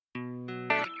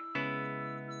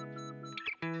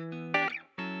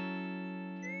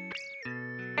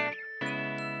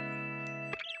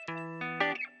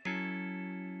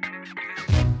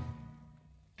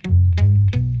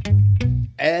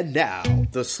And now,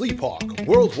 the Sleephawk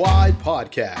Worldwide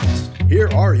Podcast. Here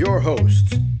are your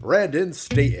hosts, Brandon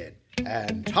Staten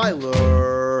and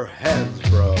Tyler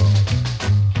Hansbrough.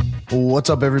 What's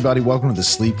up, everybody? Welcome to the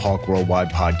Sleephawk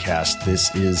Worldwide Podcast.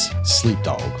 This is Sleep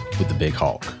Dog with the Big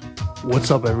Hawk. What's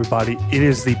up, everybody? It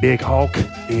is the Big Hawk,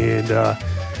 and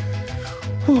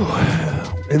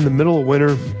in the middle of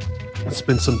winter, it's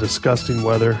been some disgusting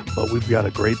weather, but we've got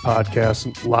a great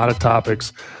podcast, a lot of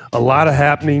topics, a lot of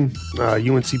happening.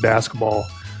 UNC basketball,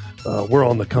 we're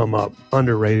on the come up,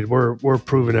 underrated. We're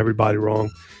proving everybody wrong,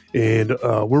 and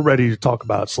we're ready to talk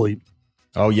about sleep.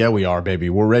 Oh yeah, we are, baby.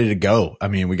 We're ready to go. I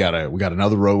mean, we got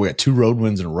another road. We got 2 road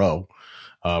wins in a row.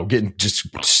 We're getting just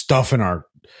stuff in our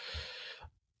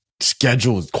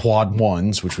schedule with quad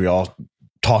ones, which we all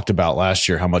talked about last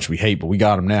year how much we hate, but we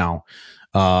got them now.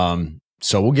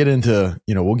 So we'll get into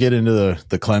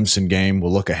the Clemson game.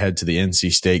 We'll look ahead to the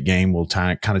NC State game. We'll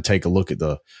kind of take a look at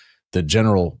the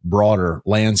general broader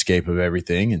landscape of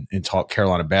everything and talk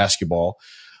Carolina basketball.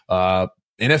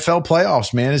 NFL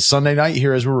playoffs, man. It's Sunday night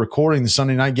here as we're recording. The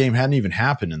Sunday night game hadn't even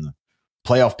happened and the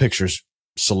playoff picture's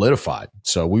solidified.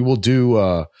 So we will do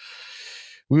our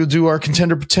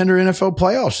Contender Pretender NFL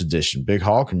playoffs edition. Big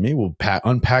Hawk and me will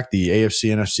unpack the AFC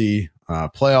NFC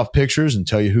playoff pictures and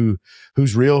tell you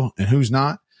who's real and who's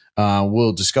not.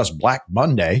 We'll discuss Black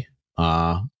Monday,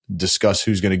 discuss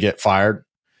who's going to get fired,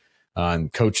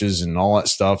 and coaches and all that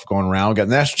stuff going around. We've got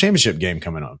the national championship game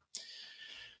coming up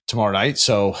tomorrow night,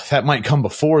 so that might come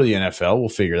before the NFL. We'll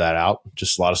figure that out.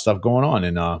 Just a lot of stuff going on,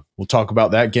 and we'll talk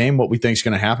about that game, what we think is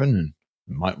going to happen,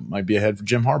 and might be ahead for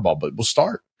Jim Harbaugh. But we'll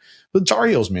start with the Tar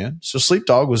Heels, man. So Sleep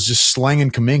Dog was just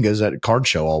slanging Kamingas at a card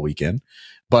show all weekend.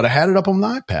 But I had it up on the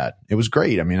iPad. It was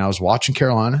great. I mean, I was watching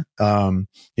Carolina, so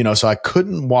I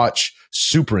couldn't watch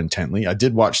super intently. I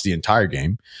did watch the entire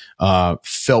game,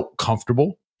 felt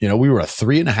comfortable. We were a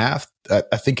 3.5.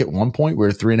 I think at one point we were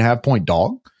a 3.5 point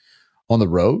dog on the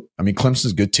road. I mean,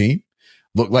 Clemson's a good team.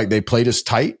 Looked like they played us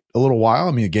tight a little while.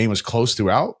 I mean, the game was close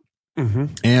throughout. Mm-hmm.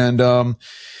 And,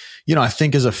 I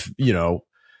think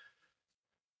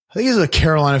as a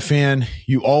Carolina fan,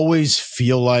 you always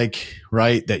feel like,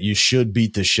 right, that you should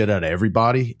beat the shit out of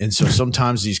everybody. And so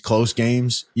sometimes these close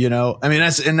games, I mean,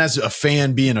 that's a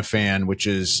fan being a fan, which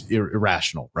is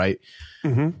irrational, right?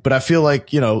 Mm-hmm. But I feel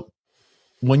like,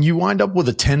 when you wind up with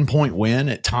a 10-point win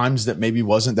at times that maybe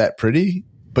wasn't that pretty,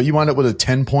 but you wind up with a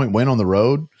 10-point win on the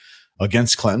road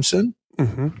against Clemson,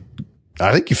 mm-hmm.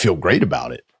 I think you feel great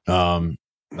about it.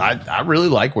 I really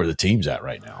like where the team's at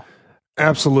right now.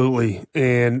 Absolutely.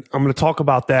 And I'm going to talk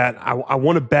about that. I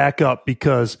want to back up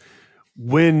because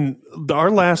when our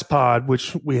last pod,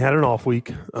 which we had an off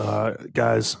week,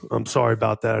 guys, I'm sorry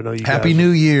about that. I know you Happy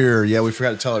New Year. Yeah, we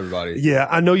forgot to tell everybody. Yeah,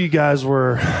 I know you guys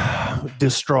were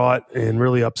distraught and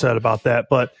really upset about that.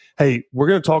 But, hey, we're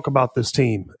going to talk about this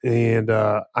team. And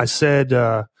I said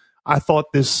I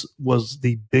thought this was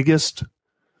the biggest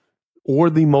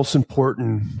or the most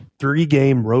important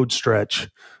 3-game road stretch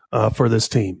for this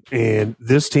team. And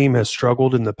this team has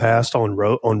struggled in the past on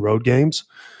road games,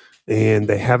 and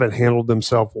they haven't handled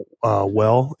themselves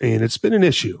well, and it's been an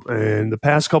issue. And the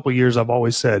past couple of years, I've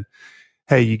always said,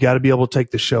 hey, you got to be able to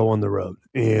take the show on the road.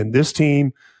 And this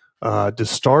team, to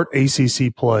start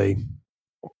ACC play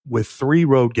with 3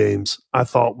 road games, I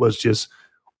thought was just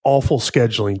awful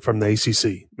scheduling from the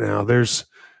ACC. Now,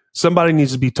 somebody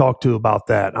needs to be talked to about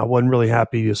that. I wasn't really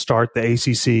happy to start the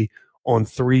ACC on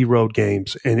 3 road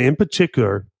games. And in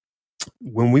particular,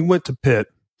 when we went to Pitt,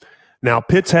 now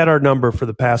Pitt's had our number for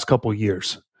the past couple of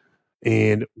years,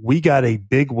 and we got a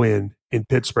big win in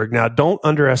Pittsburgh. Now, don't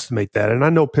underestimate that. And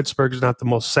I know Pittsburgh is not the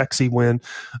most sexy win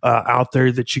out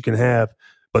there that you can have,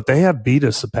 but they have beat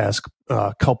us the past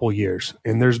couple of years.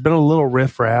 And there's been a little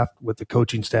riffraff with the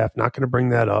coaching staff. Not going to bring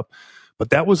that up, but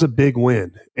that was a big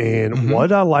win. And mm-hmm.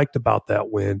 what I liked about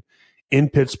that win in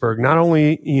Pittsburgh, not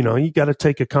only, you got to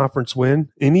take a conference win.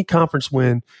 Any conference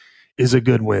win is a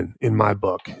good win in my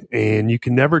book, and you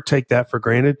can never take that for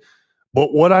granted.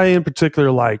 But what I in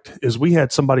particular liked is we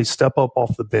had somebody step up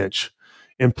off the bench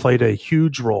and played a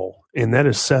huge role, and that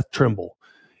is Seth Trimble.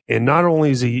 And not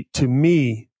only is he, to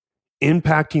me,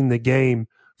 impacting the game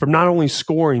from not only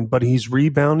scoring, but he's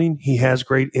rebounding. He has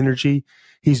great energy.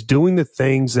 He's doing the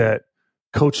things that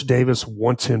Coach Davis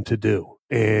wants him to do.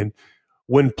 And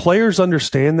when players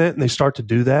understand that and they start to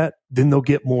do that, then they'll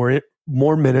get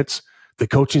more minutes. The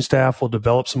coaching staff will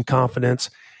develop some confidence.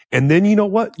 And then you know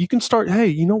what? You can start, hey,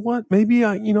 you know what? Maybe,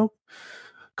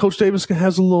 Coach Davis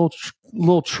has a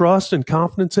little trust and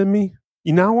confidence in me.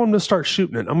 Now I'm going to start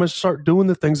shooting it. I'm going to start doing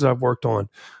the things that I've worked on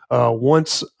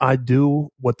once I do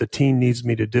what the team needs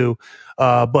me to do.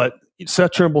 But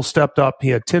Seth Trimble stepped up. He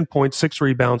had 10 points, 6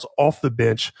 rebounds off the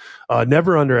bench.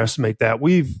 Never underestimate that.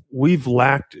 We've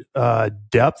lacked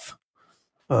depth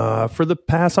for the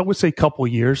past, I would say, couple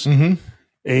years. Mm-hmm.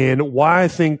 And why I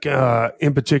think,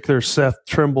 in particular, Seth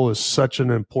Trimble is such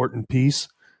an important piece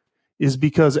is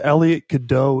because Elliot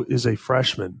Cadeau is a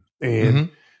freshman. And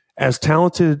as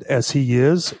talented as he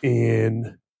is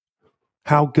and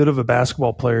how good of a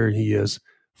basketball player he is,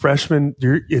 freshman,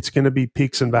 it's going to be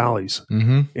peaks and valleys.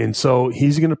 And so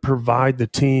he's going to provide the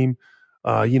team,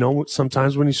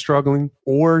 sometimes when he's struggling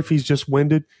or if he's just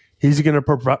winded, he's going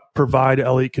to provide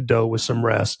Elliot Cadeau with some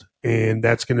rest, and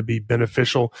that's going to be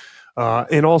beneficial.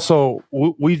 And also,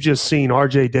 we've just seen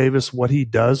RJ Davis, what he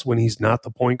does when he's not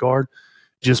the point guard,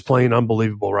 just playing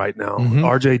unbelievable right now.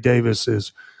 RJ Davis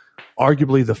is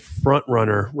arguably the front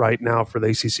runner right now for the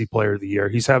ACC Player of the Year.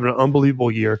 He's having an unbelievable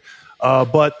year.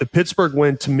 But the Pittsburgh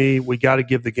win, to me, we got to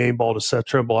give the game ball to Seth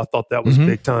Trimble. I thought that was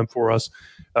big time for us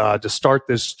to start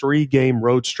this 3-game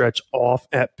road stretch off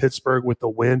at Pittsburgh with the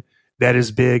win. That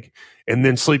is big. And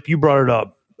then, Sleep, you brought it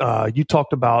up. You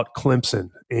talked about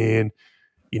Clemson. And,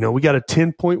 we got a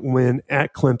 10-point win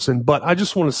at Clemson. But I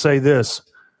just want to say this.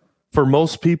 For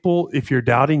most people, if you're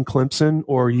doubting Clemson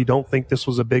or you don't think this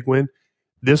was a big win,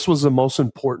 this was the most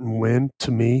important win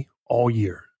to me all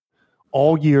year.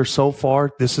 All year so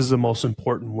far, this is the most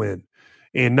important win.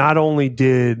 And not only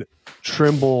did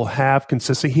Trimble have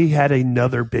consistency, he had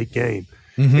another big game.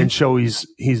 And so he's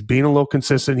being a little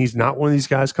consistent. He's not one of these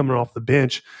guys coming off the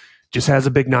bench, just has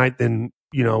a big night, then,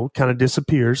 kind of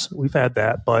disappears. We've had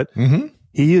that. But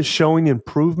he is showing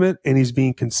improvement, and he's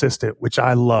being consistent, which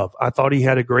I love. I thought he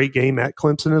had a great game at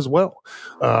Clemson as well.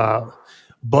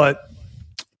 But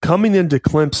coming into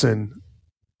Clemson,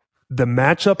 the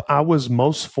matchup I was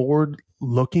most forward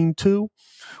looking to,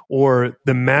 or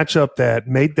the matchup that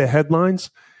made the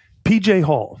headlines, PJ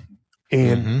Hall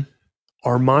and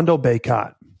Armando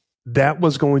Bacot. That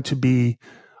was going to be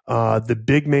the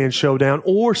big man showdown,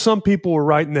 or some people were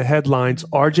writing the headlines,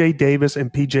 RJ Davis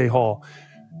and PJ Hall,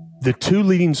 the 2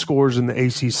 leading scorers in the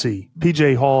ACC.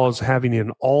 PJ Hall is having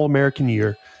an All-American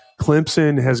year.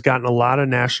 Clemson has gotten a lot of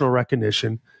national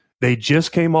recognition. They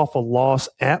just came off a loss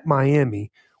at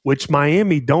Miami, which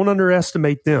Miami, don't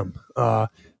underestimate them.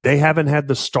 They haven't had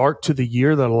the start to the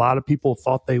year that a lot of people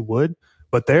thought they would,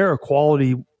 but they're a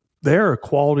quality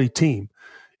team.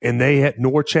 And they had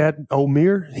Norchad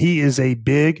Omier. He is a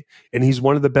big, and he's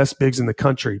one of the best bigs in the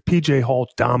country. PJ Hall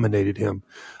dominated him.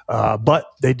 But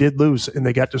they did lose, and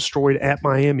they got destroyed at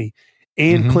Miami.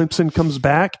 And Clemson comes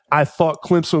back. I thought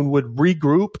Clemson would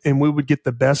regroup, and we would get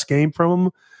the best game from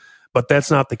them. But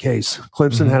that's not the case.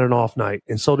 Clemson had an off night,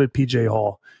 and so did PJ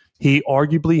Hall. He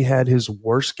arguably had his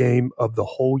worst game of the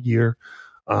whole year,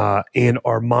 and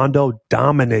Armando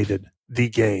dominated the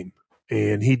game.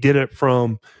 And he did it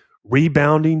from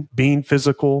rebounding, being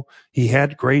physical. He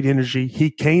had great energy.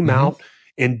 He came out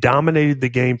and dominated the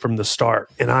game from the start,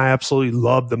 and I absolutely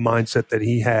love the mindset that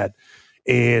he had.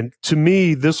 And to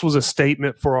me, this was a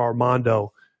statement for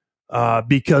Armando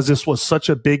because this was such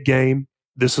a big game.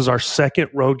 This is our second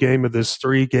road game of this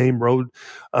 3-game road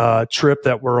trip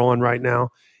that we're on right now.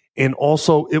 And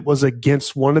also, it was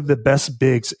against one of the best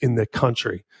bigs in the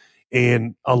country.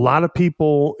 And a lot of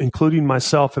people, including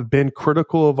myself, have been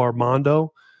critical of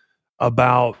Armando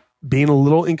about being a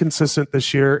little inconsistent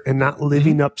this year and not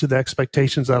living up to the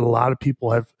expectations that a lot of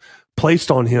people have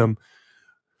placed on him.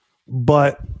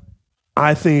 But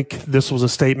I think this was a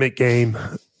statement game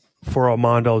for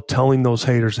Armando, telling those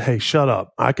haters, hey, shut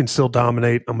up. I can still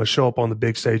dominate. I'm going to show up on the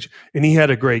big stage. And he had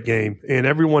a great game. And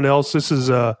everyone else,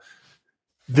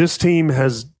 this team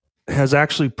has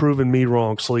actually proven me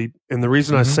wrong, Sleep. And the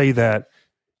reason I say that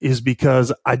is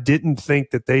because I didn't think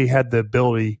that they had the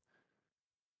ability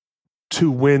to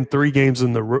win 3 games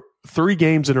in a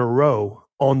row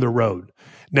on the road.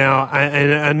 Now,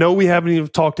 I know we haven't even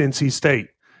talked to NC State.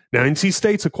 Now, NC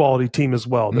State's a quality team as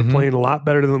well. They're playing a lot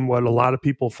better than what a lot of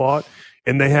people thought,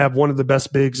 and they have one of the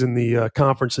best bigs in the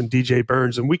conference in DJ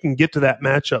Burns, and we can get to that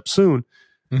matchup soon.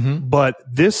 But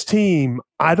this team,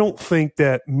 I don't think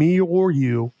that me or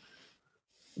you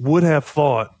would have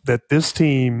thought that this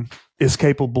team is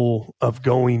capable of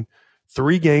going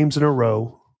 3 games in a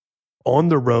row on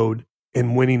the road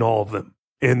and winning all of them.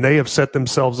 And they have set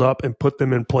themselves up and put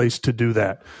them in place to do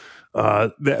that.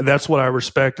 That's what I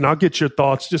respect. And I'll get your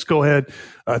thoughts. Just go ahead.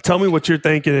 Tell me what you're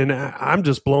thinking. And I'm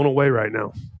just blown away right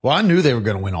now. Well, I knew they were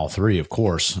going to win all 3, of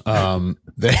course. But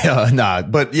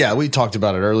yeah, we talked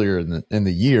about it earlier in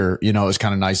the year. It was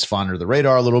kind of nice to fly under the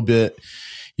radar a little bit.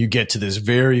 You get to this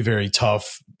very, very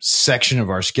tough section of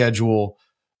our schedule.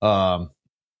 Not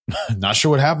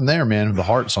sure what happened there, man. The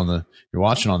hearts you're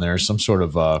watching on there, some sort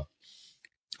of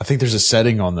I think there's a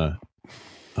setting on the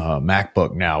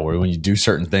MacBook now where when you do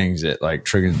certain things, it like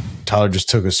triggers. Tyler just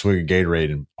took a swig of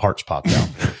Gatorade and hearts popped out.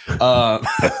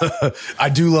 I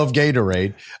do love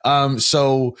Gatorade.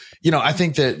 So, I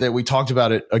think that we talked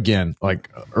about it again,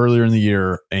 like earlier in the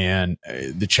year, and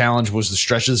the challenge was the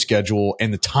stretch of the schedule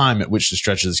and the time at which the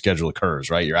stretch of the schedule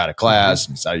occurs, right? You're out of class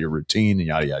and it's out of your routine and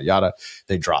yada, yada, yada.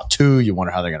 They drop 2. You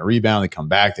wonder how they're going to rebound. They come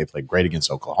back. They played great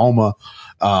against Oklahoma.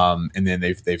 And then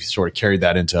they've sort of carried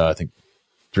that into, I think,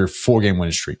 their 4-game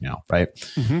winning streak now, right?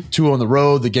 2 on the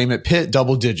road, the game at Pitt,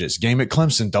 double digits, game at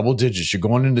Clemson, double digits. You're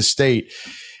going into state.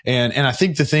 And I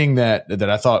think the thing that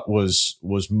I thought was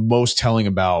most telling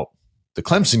about the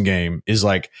Clemson game is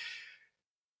like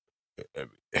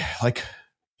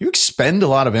you expend a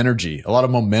lot of energy, a lot of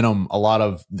momentum, a lot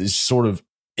of this sort of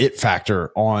it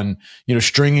factor on,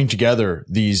 stringing together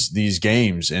these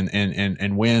games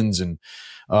and wins and,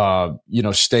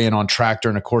 staying on track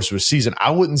during the course of a season.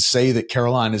 I wouldn't say that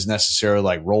Carolina is necessarily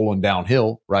like rolling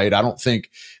downhill, right? I don't think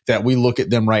that we look at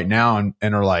them right now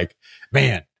and are like,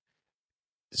 man,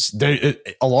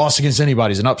 a loss against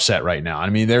anybody is an upset right now. I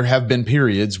mean, there have been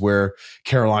periods where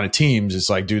Carolina teams, it's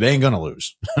like, dude, they ain't going to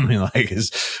lose. I mean, like,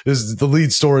 this is the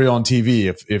lead story on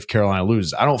TV if Carolina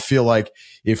loses. I don't feel like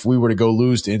if we were to go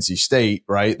lose to NC State,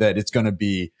 right, that it's going to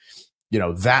be,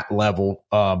 that level.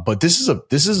 But this is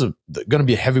going to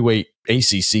be a heavyweight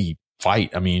ACC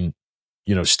fight. I mean,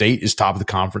 State is top of the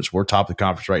conference. We're top of the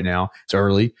conference right now. It's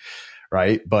early.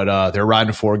 Right. But they're riding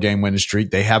a 4-game winning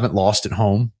streak. They haven't lost at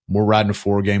home. We're riding a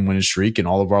 4-game winning streak, and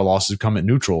all of our losses come at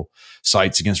neutral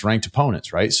sites against ranked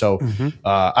opponents. Right. So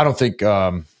I don't think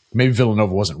maybe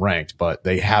Villanova wasn't ranked, but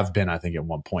they have been, I think, at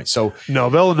one point. So no,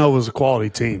 Villanova is a quality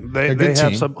team. They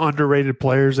have some underrated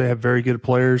players. They have very good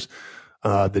players.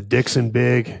 The Dixon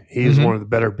big, he is one of the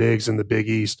better bigs in the Big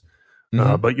East.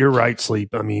 But you're right, Sleep.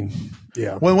 I mean,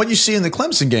 yeah. Well, what you see in the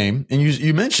Clemson game, and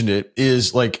you mentioned it,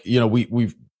 is like,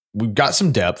 we've got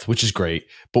some depth, which is great.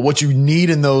 But what you need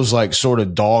in those like sort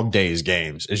of dog days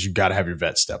games is you got to have your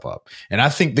vets step up. And I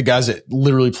think the guys that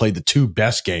literally played the 2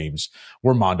 best games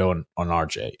were Mondo and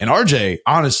RJ. And RJ,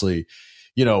 honestly,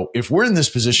 if we're in this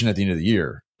position at the end of the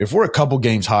year, if we're a couple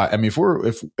games high, I mean,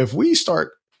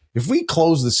 if we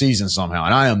close the season somehow,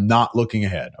 and I am not looking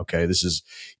ahead, okay, this is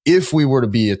if we were to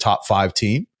be a top 5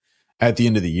 team at the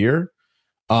end of the year,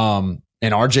 and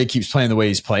RJ keeps playing the way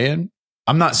he's playing,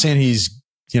 I'm not saying he's,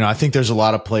 I think there's a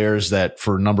lot of players that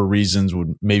for a number of reasons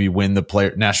would maybe win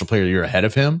the national player of the year ahead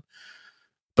of him,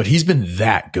 but he's been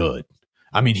that good.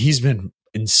 I mean, he's been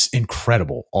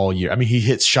incredible all year. I mean, he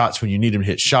hits shots when you need him to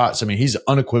hit shots. I mean, he's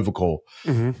unequivocal,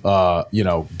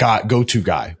 go-to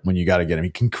guy when you got to get him. He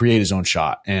can create his own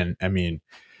shot. And I mean,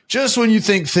 just when you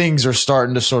think things are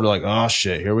starting to sort of like, oh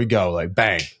shit, here we go. Like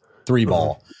bang, 3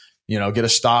 ball, get a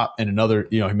stop and another,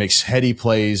 he makes heady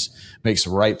plays, makes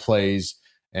the right plays.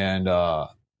 And,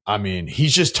 I mean,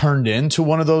 he's just turned into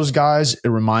one of those guys. It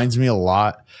reminds me a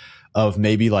lot of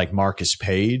maybe like Marcus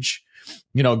Page,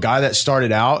 a guy that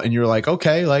started out and you're like,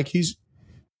 okay, like he's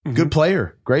a good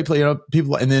player, great player,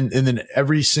 people. And then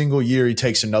every single year he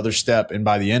takes another step. And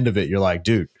by the end of it, you're like,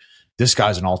 dude, this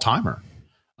guy's an all timer.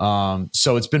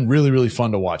 So it's been really, really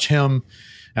fun to watch him.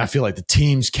 And I feel like the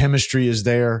team's chemistry is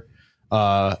there,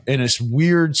 in this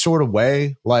weird sort of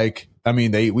way. Like, I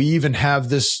mean, we even have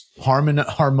this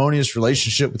harmonious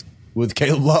relationship with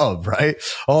Caleb Love, right?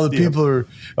 All the people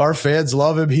our fans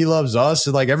love him. He loves us.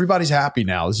 And like everybody's happy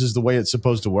now. This is the way it's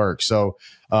supposed to work. So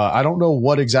I don't know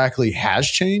what exactly has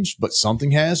changed, but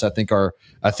something has. I think our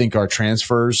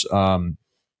transfers, through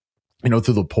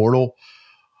the portal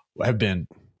have been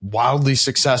wildly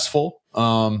successful.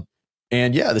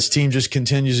 And yeah, this team just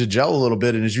continues to gel a little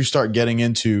bit. And as you start getting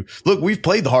into, look, we've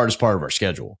played the hardest part of our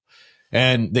schedule.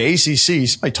 And the ACC,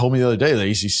 somebody told me the other day the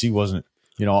ACC wasn't,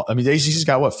 the ACC's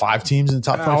got 5 teams in the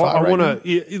top 25.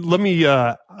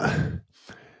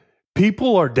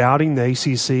 People are doubting the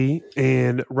ACC.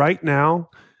 And right now,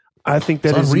 I think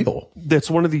that's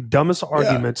one of the dumbest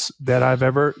arguments that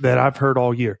I've heard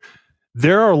all year.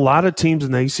 There are a lot of teams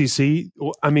in the ACC.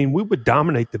 I mean, we would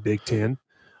dominate the Big Ten.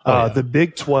 The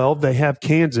Big 12, they have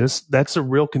Kansas. That's a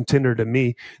real contender to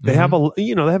me. They have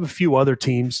they have a few other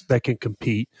teams that can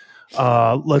compete.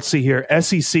 Let's see here.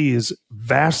 SEC is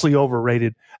vastly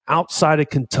overrated outside of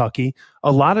Kentucky.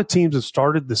 A lot of teams have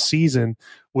started the season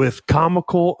with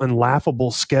comical and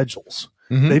laughable schedules.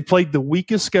 They played the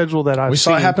weakest schedule that I've seen. We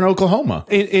saw it happen in Oklahoma.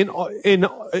 In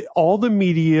all the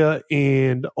media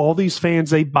and all these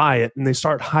fans, they buy it and they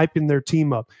start hyping their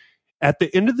team up. At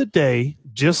the end of the day,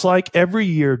 just like every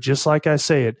year, just like I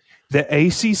say it, the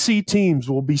ACC teams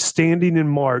will be standing in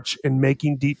March and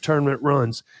making deep tournament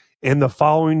runs. and the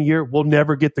following year we'll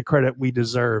never get the credit we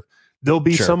deserve. There'll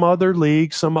be some other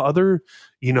league, some other,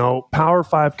 Power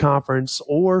 5 conference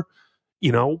or,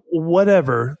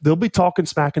 whatever. They'll be talking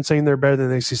smack and saying they're better than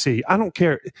the ACC. I don't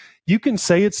care. You can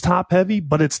say it's top heavy,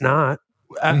 but it's not.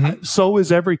 So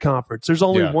is every conference. There's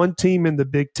only one team in the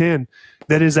Big Ten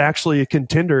that is actually a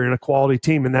contender and a quality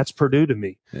team, and that's Purdue to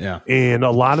me. Yeah. And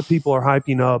a lot of people are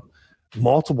hyping up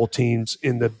multiple teams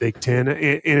in the Big Ten,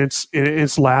 and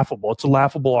it's laughable. It's a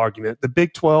laughable argument. The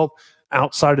Big 12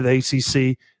 outside of the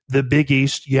ACC, the Big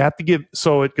East, you have to give –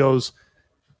 so it goes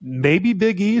maybe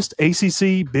Big East,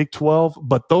 ACC, Big 12,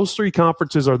 but those three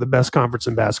conferences are the best conference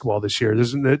in basketball this year.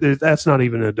 That's not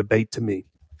even a debate to me.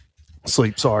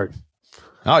 Sleep, sorry.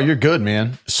 Oh, you're good,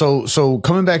 man. So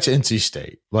coming back to NC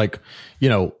State, what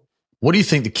do you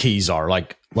think the keys are?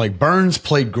 Like Burns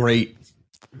played great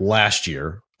last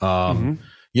year.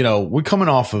 We're coming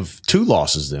off of 2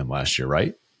 losses to them last year,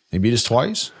 right? They beat us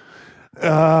twice.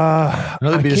 I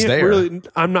beat us there. Really,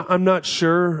 I'm not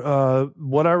sure.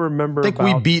 What I remember, I think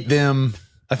we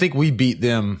beat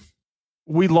them.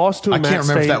 We lost to them. I can't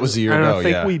remember if that was the year ago. I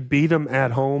think we beat them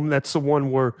at home. That's the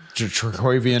one where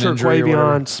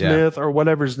Terquavian Smith or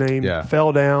whatever his name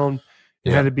fell down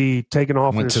and had to be taken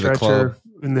off in a stretcher,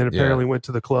 and then apparently went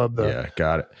to the club.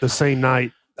 Got it. The same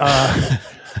night.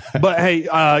 But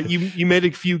hey, you made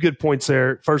a few good points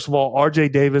there. First of all,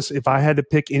 RJ Davis. If I had to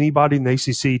pick anybody in the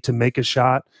ACC to make a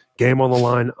shot, game on the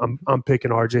line, I'm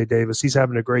picking RJ Davis. He's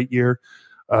having a great year.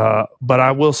 But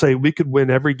I will say we could win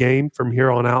every game from here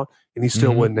on out, and he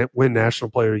still win National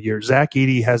Player of the Year. Zach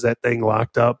Edey has that thing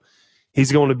locked up.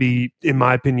 He's going to be, in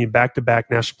my opinion,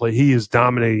 back-to-back National Player. He is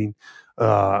dominating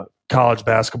college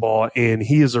basketball, and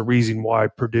he is a reason why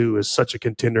Purdue is such a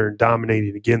contender and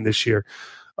dominating again this year.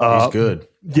 He's good.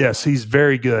 Yes, he's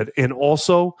very good. And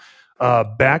also,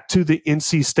 back to the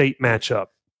NC State matchup.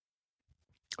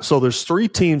 So there's 3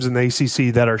 teams in the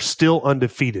ACC that are still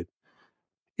undefeated.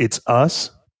 It's us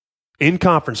in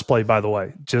conference play, by the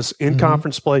way, just in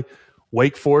conference play.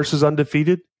 Wake Forest is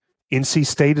undefeated. NC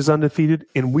State is undefeated,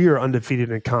 and we are undefeated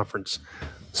in conference.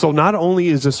 So not only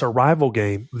is this a rival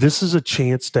game, this is a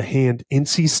chance to hand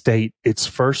NC State its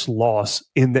first loss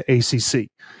in the ACC.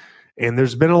 And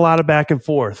there's been a lot of back and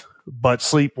forth. But,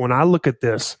 Sleep, when I look at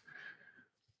this,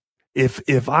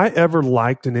 if I ever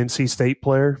liked an NC State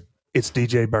player, it's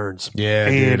DJ Burns. Yeah,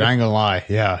 dude, I ain't going to lie.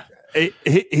 Yeah.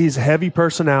 He's heavy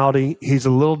personality. He's a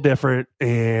little different,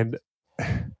 and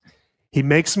he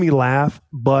makes me laugh.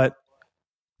 But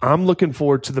I'm looking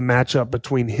forward to the matchup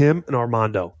between him and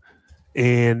Armando.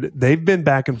 And they've been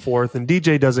back and forth, and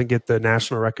DJ doesn't get the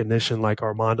national recognition like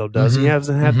Armando does. He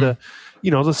hasn't had the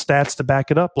stats to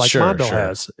back it up like Armando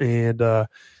has. And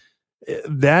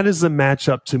that is the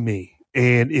matchup to me.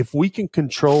 And if we can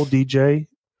control DJ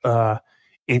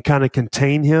and kind of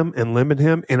contain him and limit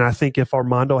him, and I think if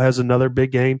Armando has another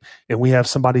big game and we have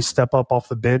somebody step up off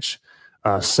the bench,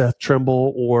 Seth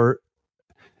Trimble or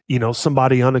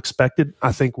somebody unexpected,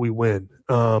 I think we win.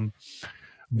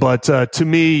 But to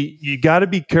me, you got to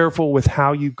be careful with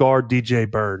how you guard DJ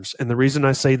Burns. And the reason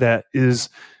I say that is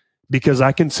because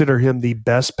I consider him the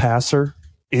best passer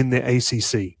in the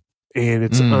ACC. And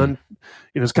it's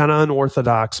it's kind of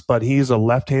unorthodox, but he's a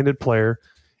left-handed player.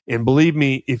 And believe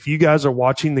me, if you guys are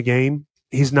watching the game,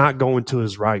 he's not going to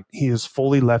his right. He is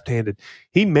fully left-handed.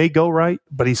 He may go right,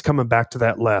 but he's coming back to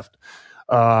that left.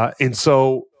 And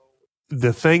so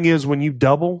the thing is, when you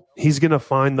double, he's going to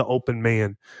find the open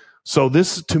man. So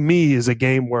this, to me, is a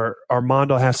game where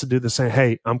Armando has to do the same.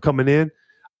 Hey, I'm coming in.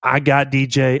 I got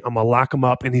DJ. I'm going to lock him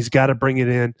up, and he's got to bring it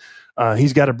in.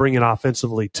 He's got to bring it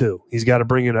offensively, too. He's got to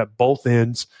bring it at both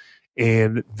ends,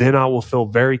 and then I will feel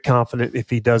very confident if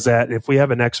he does that. And if we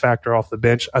have an X factor off the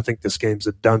bench, I think this game's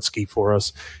a Dunsky for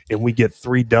us, and we get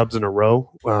 3 dubs in a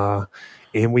row,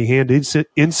 and we hand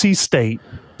NC State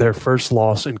their first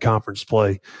loss in conference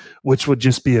play, which would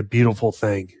just be a beautiful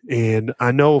thing. And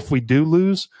I know if we do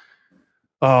lose,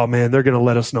 oh, man, they're going to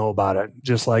let us know about it,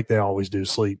 just like they always do.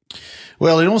 Sleep.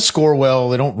 Well, they don't score well.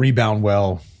 They don't rebound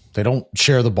well. They don't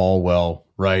share the ball well,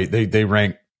 right? They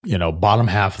rank, bottom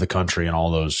half of the country in all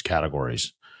those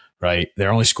categories, right?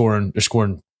 They're scoring,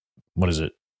 what is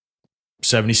it,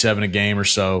 77 a game or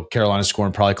so. Carolina's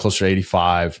scoring probably closer to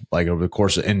 85, like over the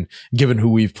course of, and given who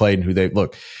we've played and who they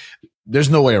look, there's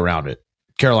no way around it.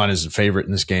 Carolina's the favorite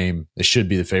in this game. They should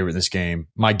be the favorite in this game.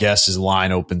 My guess is the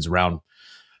line opens around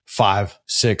 5,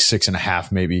 6,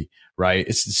 6.5, maybe, right?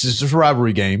 It's just a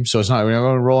rivalry game. So we're not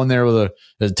going to roll in there with a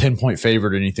 10-point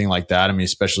favorite or anything like that. I mean,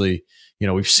 especially,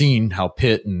 we've seen how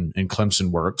Pitt and Clemson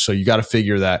work. So you got to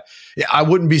figure that. I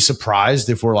wouldn't be surprised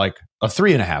if we're like a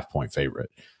 3.5-point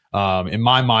favorite. In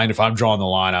my mind, if I'm drawing the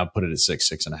line, I'd put it at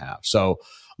 6.5. So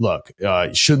look,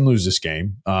 you shouldn't lose this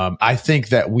game. I think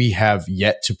that we have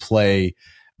yet to play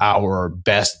our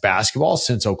best basketball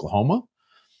since Oklahoma.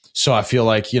 So I feel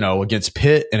like, against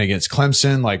Pitt and against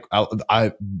Clemson, like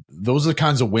those are the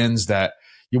kinds of wins that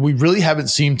we really haven't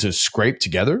seemed to scrape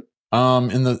together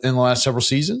in the last several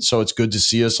seasons. So it's good to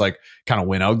see us like kind of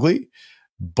win ugly,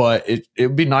 but it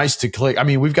would be nice to click. I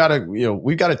mean, we've got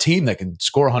a team that can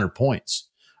score 100 points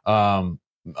on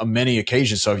many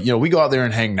occasions. So, we go out there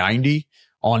and hang 90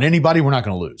 on anybody, we're not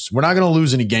going to lose. We're not going to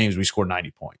lose any games we score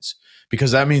 90 points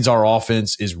because that means our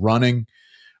offense is running.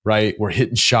 Right, we're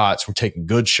hitting shots, we're taking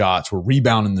good shots, we're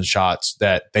rebounding the shots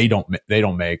that they don't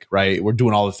make. Right, we're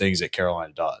doing all the things that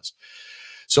Carolina does.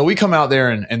 So we come out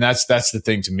there, and that's the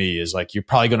thing to me is like you're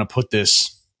probably going to put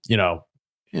this,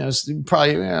 it's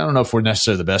probably I don't know if we're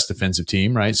necessarily the best defensive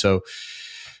team, right? So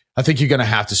I think you're going to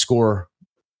have to score.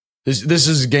 This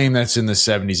is a game that's in the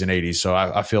 70s and 80s, so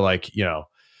I feel like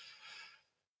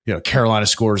Carolina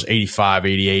scores 85,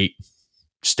 88,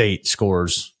 State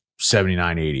scores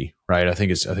 79, 80. Right, I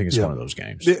think it's one of those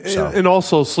games. So. And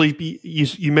also, Sleep,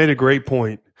 you made a great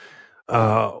point.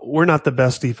 We're not the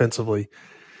best defensively.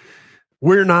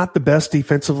 We're not the best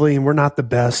defensively, and we're not the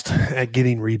best at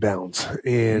getting rebounds.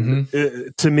 And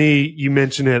to me, you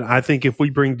mentioned it. I think if we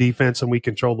bring defense and we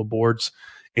control the boards,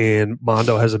 and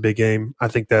Mondo has a big game, I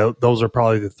think that those are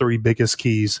probably the three biggest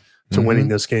keys to winning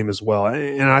this game as well.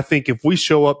 And I think if we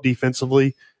show up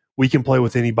defensively, we can play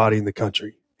with anybody in the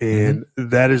country. And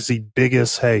that is the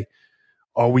biggest, hey,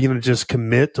 are we going to just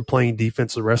commit to playing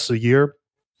defense the rest of the year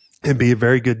and be a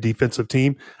very good defensive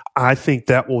team? I think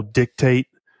that will dictate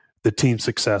the team's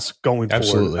success going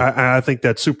forward. I think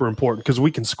that's super important because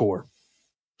we can score.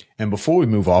 And before we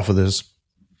move off of this,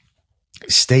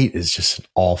 State is just an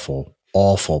awful,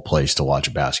 awful place to watch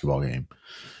a basketball game.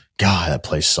 God, that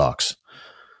place sucks.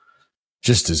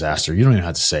 Just disaster. You don't even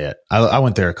have to say it. I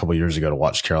went there a couple of years ago to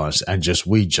watch Carolina, and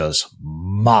we just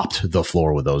mopped the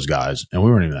floor with those guys, and we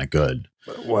weren't even that good.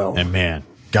 Well, and man,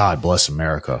 God bless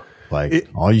America. Like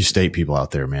all you State people out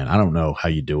there, man, I don't know how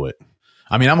you do it.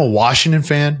 I mean, I'm a Washington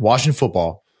fan, Washington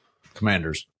football,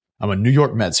 Commanders. I'm a New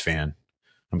York Mets fan.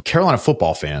 I'm a Carolina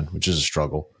football fan, which is a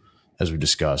struggle, as we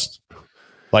discussed.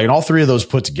 Like, and all three of those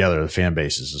put together, the fan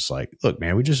base is just like, look,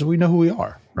 man, we know who we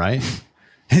are, right?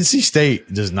 NC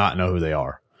State does not know who they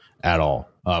are at all.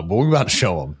 But we're about to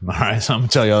show them. All right. So I'm going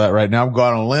to tell you all that right now. I'm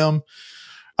going on a limb.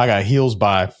 I got heels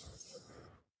by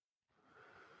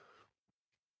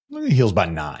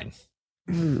 9. I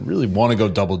really want to go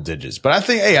double digits, but I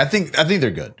think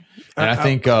they're good. And I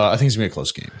think it's going to be a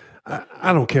close game.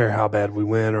 I don't care how bad we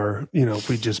win or, if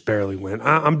we just barely win.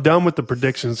 I'm done with the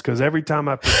predictions because every time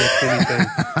I predict anything,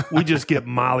 we just get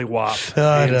mollywopped.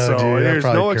 There's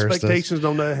no expectations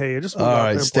on that. Hey, just all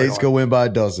right, State's going to win by a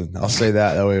dozen. I'll say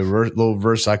that. That way, a little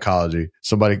reverse psychology.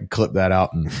 Somebody can clip that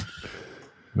out and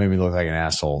make me look like an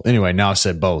asshole. Anyway, now I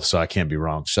said both, so I can't be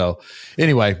wrong. So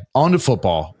anyway, on to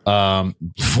football.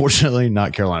 Fortunately,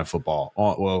 not Carolina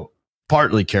football.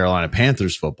 Partly Carolina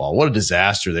Panthers football. What a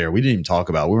disaster there. We didn't even talk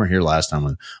about it. We weren't here last time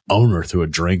when owner threw a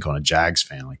drink on a Jags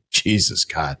fan. Like, Jesus,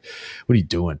 God, what are you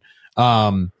doing?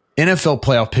 NFL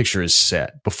playoff picture is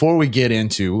set. Before we get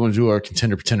into, we're going to do our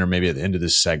contender pretender maybe at the end of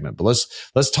this segment, but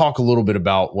let's talk a little bit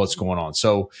about what's going on.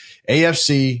 So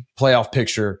AFC playoff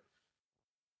picture,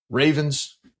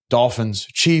 Ravens, Dolphins,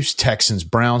 Chiefs, Texans,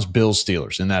 Browns, Bills,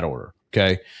 Steelers in that order.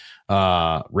 Okay.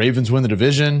 Ravens win the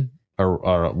division.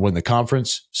 Or win the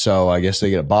conference, so I guess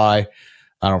they get a bye.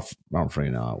 I don't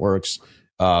freaking know how it works.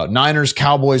 Niners,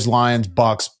 Cowboys, Lions,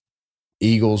 Bucks,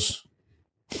 Eagles.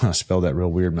 I spelled that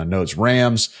real weird in my notes.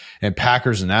 Rams and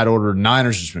Packers in that order.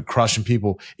 Niners just been crushing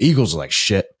people. Eagles are like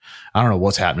shit. I don't know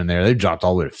what's happening there. They dropped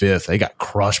all the way to 5th. They got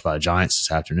crushed by the Giants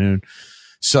this afternoon.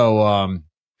 So, and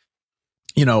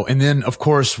then of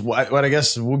course, what I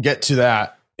guess we'll get to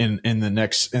that in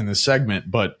the segment,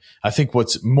 but I think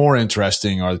what's more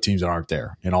interesting are the teams that aren't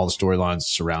there and all the storylines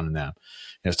surrounding them.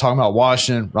 It's talking about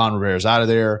Washington. Ron Rivera's out of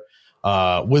there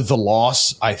with the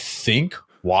loss. I think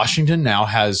Washington now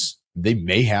they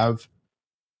have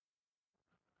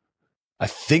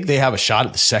a shot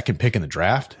at the second pick in the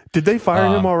draft. Did they fire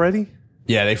him already?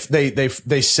 Yeah, they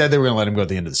said they were going to let him go at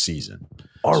the end of the season.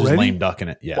 Already? Just lame ducking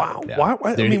it. Yeah. Wow. Yeah. Why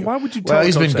would you tell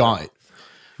he's been that? gone.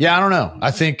 Yeah, I don't know.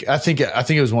 I think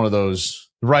it was one of those.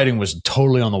 The writing was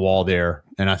totally on the wall there,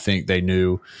 and I think they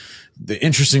knew. The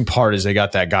interesting part is they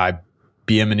got that guy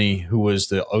Bieniemy, who was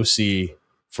the OC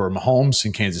for Mahomes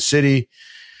in Kansas City,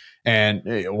 and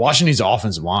Washington needs an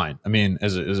offensive line. I mean,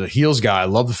 as a heels guy, I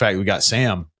love the fact we got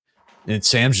Sam and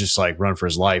Sam's just like running for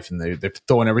his life, and they're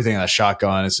throwing everything on a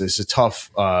shotgun. It's a tough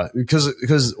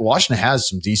because Washington has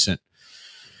some decent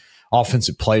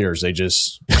offensive players. They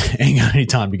just ain't got any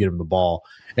time to get them the ball,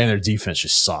 and their defense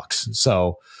just sucks.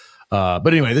 So, but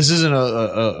anyway, this isn't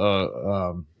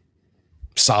a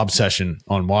sob session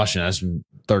on Washington. That's been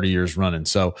 30 years running.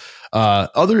 So,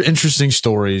 other interesting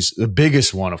stories. The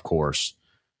biggest one, of course,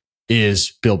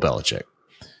 is Bill Belichick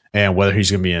and whether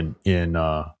he's going to be in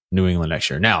New England next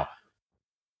year. Now,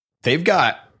 they've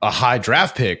got a high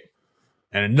draft pick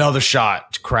and another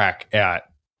shot to crack at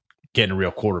getting a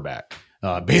real quarterback.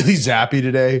 Bailey Zappi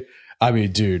today. I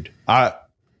mean, dude,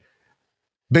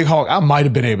 Big Hawk, they might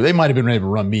have been able to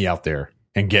run me out there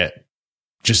and get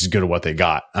just as good at what they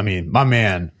got. I mean, my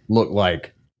man looked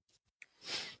like,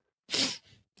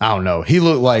 I don't know. He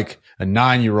looked like a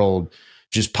 9-year-old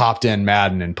just popped in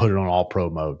Madden and put it on all pro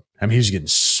mode. I mean, he was getting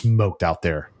smoked out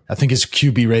there. I think his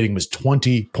QB rating was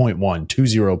 20.1.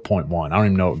 I don't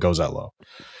even know it goes that low.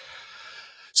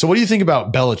 So what do you think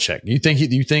about Belichick? You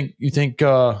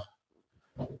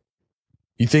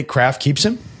think Kraft keeps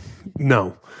him?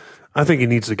 No, I think he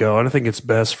needs to go. And I think it's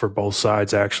best for both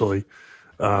sides, actually.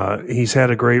 He's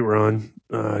had a great run.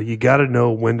 You got to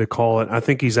know when to call it. I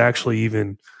think he's actually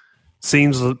even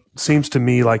seems to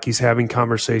me like he's having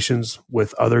conversations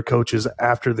with other coaches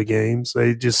after the games.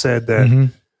 They just said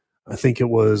that I think it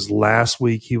was last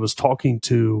week he was talking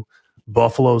to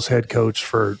Buffalo's head coach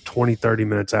for 20, 30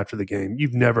 minutes after the game.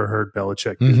 You've never heard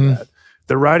Belichick do that.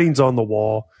 The writing's on the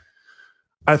wall.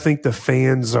 I think the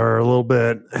fans are a little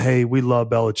bit, hey, we love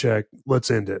Belichick. Let's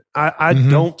end it. I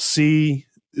don't see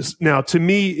 – now, to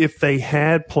me, if they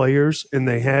had players and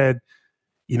they had –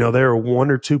 they were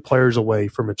 1 or 2 players away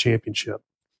from a championship,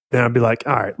 then I'd be like,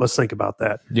 all right, let's think about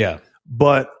that. Yeah.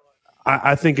 But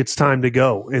I think it's time to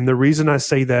go. And the reason I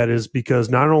say that is because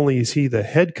not only is he the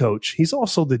head coach, he's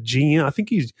also the GM. I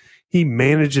think he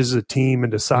manages a team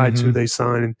and decides who they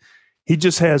sign. And he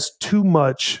just has too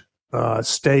much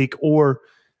stake or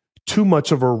too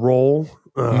much of a role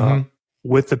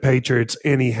with the Patriots,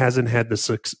 and he hasn't had the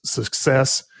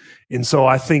success. And so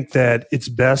I think that it's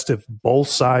best if both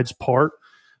sides part.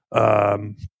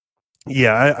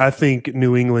 I think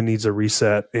New England needs a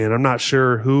reset, and I'm not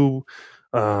sure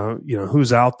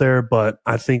who's out there, but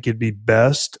I think it'd be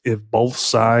best if both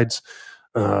sides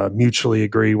mutually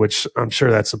agree, which I'm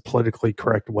sure that's a politically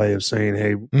correct way of saying,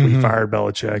 hey, we fired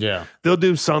Belichick. Yeah. They'll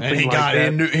do something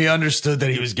that. He understood that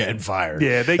he was getting fired.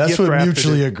 Yeah, that's what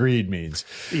mutually agreed means.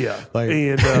 Yeah.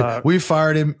 And we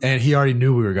fired him, and he already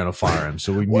knew we were going to fire him,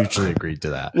 so we mutually agreed to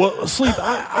that. Well, Sleep,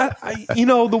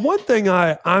 the one thing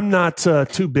I'm not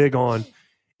too big on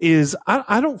is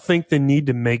I don't think they need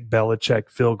to make Belichick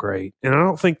feel great, and I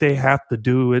don't think they have to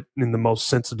do it in the most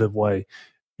sensitive way.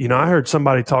 I heard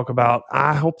somebody talk about,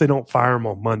 I hope they don't fire him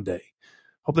on Monday.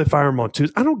 Hope they fire him on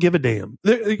Tuesday. I don't give a damn.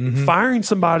 Firing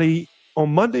somebody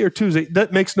on Monday or Tuesday,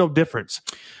 that makes no difference.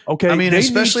 Okay. I mean,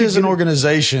 especially as an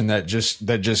organization that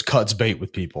just cuts bait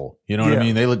with people. You know what I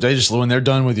mean? They just, when they're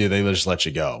done with you, they just let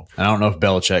you go. And I don't know if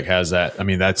Belichick has that. I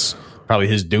mean, that's probably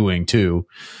his doing too.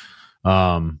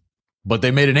 But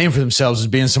they made a name for themselves as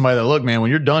being somebody that, look, man,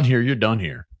 when you're done here, you're done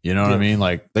here. You know what I mean?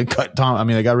 Like they cut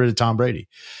they got rid of Tom Brady.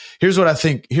 Here's what I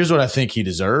think he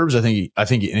deserves. I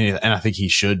think he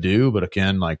should do. But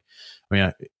again, I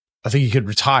think he could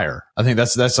retire. I think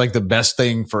that's like the best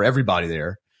thing for everybody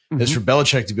there is for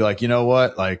Belichick to be like, you know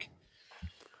what, like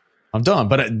I'm done.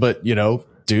 But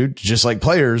dude, just like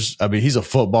players, I mean, he's a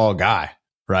football guy,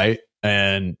 right?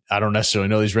 And I don't necessarily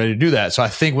know he's ready to do that. So I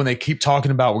think when they keep talking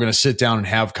about we're going to sit down and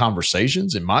have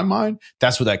conversations, in my mind,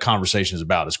 that's what that conversation is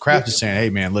about. Is Kraft is saying,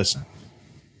 hey man, listen,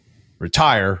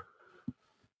 retire,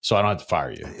 so I don't have to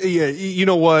fire you. Yeah, you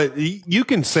know what? You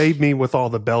can save me with all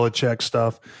the Belichick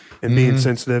stuff and being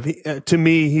sensitive. To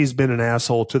me, he's been an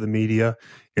asshole to the media.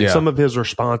 And some of his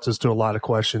responses to a lot of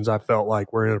questions I felt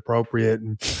like were inappropriate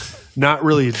and not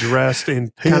really addressed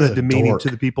and kind of demeaning to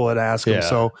the people that ask him.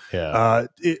 So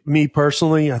me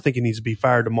personally, I think he needs to be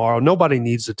fired tomorrow. Nobody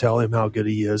needs to tell him how good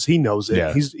he is. He knows it.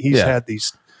 Yeah. He's had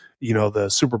these, the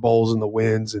Super Bowls and the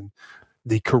wins and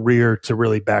the career to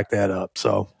really back that up.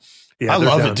 So I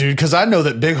love it, dude, because I know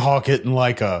that Big Hawk hitting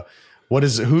like a what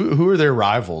is it? Who are their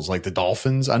rivals? Like the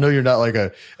Dolphins? I know you're not like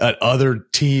an other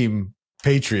team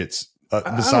Patriots.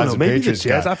 Besides maybe Patriots the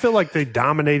Jazz. I feel like they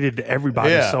dominated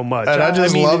everybody so much. And I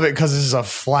just love it because it's a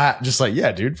flat, just like,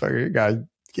 yeah, dude, fuck your guy,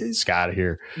 get this guy out of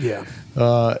here. Yeah.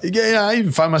 I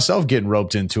even find myself getting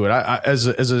roped into it. I as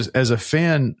a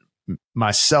fan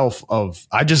myself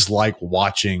I just like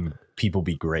watching people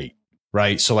be great,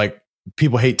 right? So like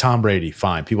people hate Tom Brady,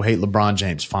 fine. People hate LeBron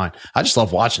James, fine. I just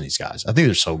love watching these guys. I think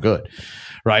they're so good,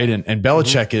 right? And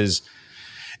Belichick is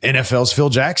NFL's Phil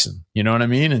Jackson. You know what I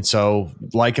mean? And so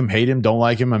like him, hate him, don't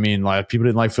like him. I mean, like people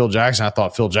didn't like Phil Jackson. I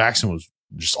thought Phil Jackson was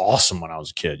just awesome when I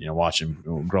was a kid,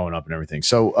 watching growing up and everything.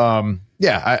 So,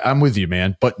 I'm with you,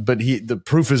 man. But the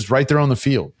proof is right there on the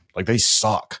field. Like they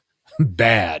suck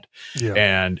bad. Yeah.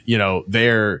 And,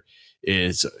 there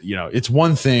is, it's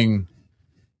one thing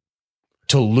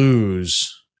to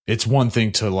lose. It's one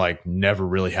thing to like never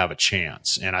really have a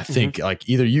chance. And I think like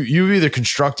you've either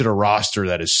constructed a roster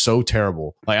that is so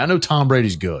terrible. Like I know Tom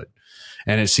Brady's good.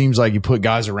 And it seems like you put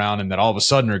guys around him that all of a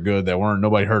sudden are good that weren't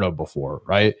nobody heard of before.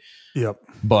 Right. Yep.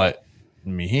 But I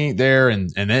mean, he ain't there,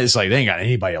 and it's like they ain't got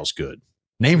anybody else good.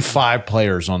 Name 5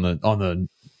 players on the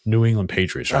New England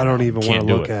Patriots. Right I don't now. even want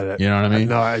to look at it. You know what I mean?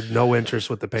 No, I had no interest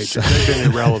with the Patriots. They've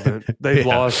been irrelevant. They've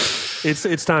lost.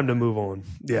 It's time to move on.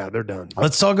 Yeah, they're done.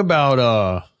 Let's talk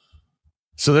about.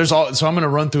 So I'm going to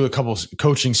run through a couple of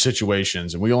coaching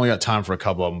situations, and we only got time for a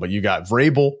couple of them. But you got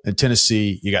Vrabel in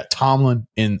Tennessee, you got Tomlin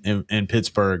in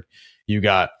Pittsburgh, you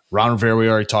got Ron Rivera, we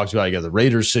already talked about. You got the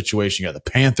Raiders situation. You got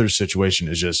the Panthers situation.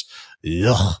 Is just,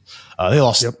 ugh. They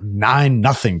lost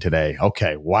 9-0 today.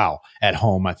 Okay, wow. At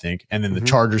home, I think. And then the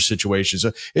Chargers situation.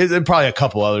 So and probably a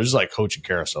couple others, like coaching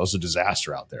carousel. It's a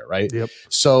disaster out there, right? Yep.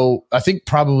 So I think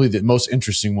probably the most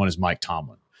interesting one is Mike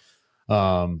Tomlin.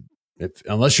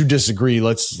 Unless you disagree,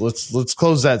 let's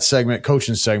close that segment,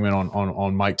 coaching segment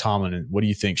on Mike Tomlin. And what do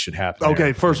you think should happen? Okay,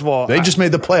 there? First of all, they just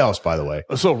made the playoffs, by the way.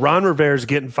 So Ron Rivera's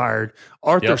getting fired.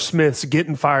 Arthur Smith's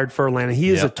getting fired for Atlanta. He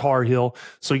is a Tar Heel,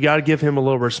 so you got to give him a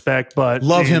little respect. But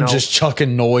love him just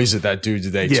chucking noise at that dude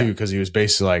today too, because he was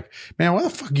basically like, "Man, why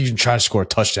the fuck are you trying to score a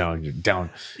touchdown? You're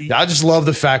down." I just love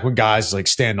the fact when guys like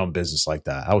stand on business like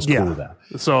that. I was cool with that.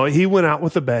 So he went out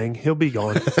with a bang. He'll be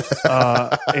gone.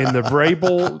 And the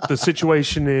Vrabel, the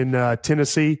situation in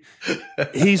Tennessee,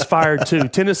 he's fired too.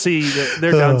 Tennessee,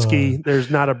 they're done ski.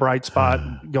 There's not a bright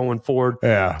spot going forward.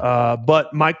 Yeah.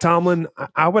 But Mike Tomlin,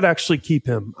 I would actually keep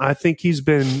him. I think he's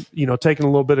been, taking a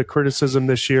little bit of criticism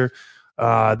this year.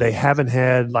 They haven't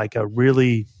had like a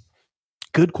really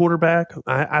good quarterback.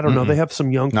 I don't know. They have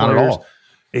some young Not players. At all.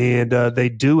 And they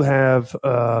do have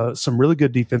some really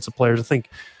good defensive players. I think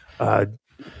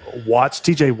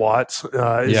TJ Watts is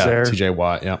there. TJ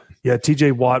Watt, yeah. Yeah,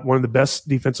 TJ Watt, one of the best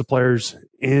defensive players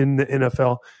in the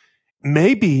NFL.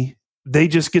 Maybe they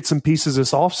just get some pieces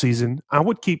this offseason. I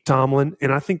would keep Tomlin,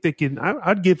 and I think they can.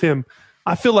 I'd give him.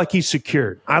 I feel like he's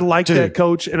secured. I like that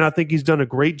coach, and I think he's done a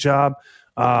great job.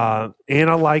 And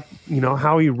I like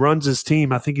how he runs his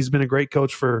team. I think he's been a great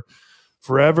coach for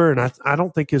forever, and I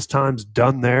don't think his time's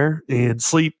done there. And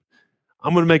Sleep,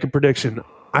 I'm going to make a prediction.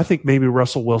 I think maybe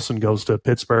Russell Wilson goes to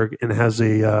Pittsburgh and has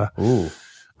a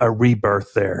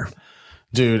rebirth there.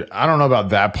 Dude, I don't know about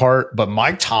that part, but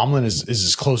Mike Tomlin is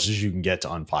as close as you can get to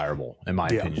unfireable, in my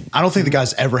opinion. I don't think the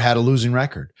guy's ever had a losing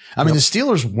record. I mean, the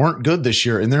Steelers weren't good this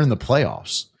year, and they're in the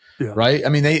playoffs, right? I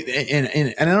mean, they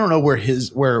and I don't know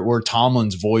where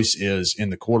Tomlin's voice is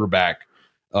in the quarterback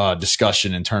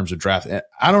discussion in terms of draft.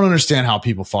 I don't understand how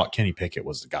people thought Kenny Pickett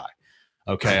was the guy.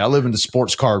 Okay, I live in the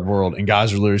sports card world, and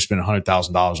guys are literally spending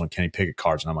 $100,000 on Kenny Pickett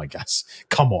cards, and I'm like, guys,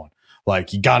 come on,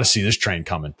 like you got to see this train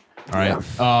coming. All right.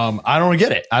 Yeah. I don't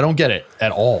get it. I don't get it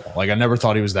at all. Like I never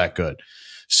thought he was that good.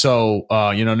 So,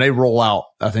 they roll out,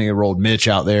 I think they rolled Mitch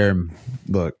out there, and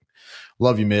look,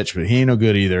 love you, Mitch, but he ain't no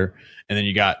good either. And then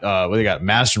you got, they got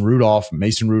Mason Rudolph,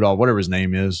 whatever his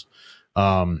name is.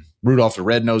 Rudolph, the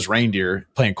red-nosed reindeer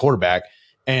playing quarterback.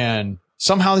 And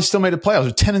somehow they still made the playoffs.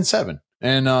 They're 10-7.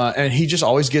 And he just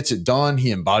always gets it done.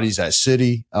 He embodies that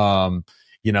city, as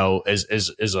in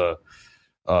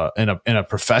a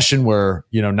profession where,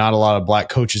 not a lot of black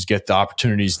coaches get the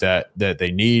opportunities that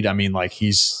they need. I mean, like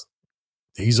he's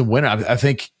a winner. I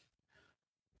think,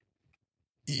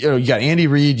 you got Andy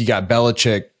Reid, you got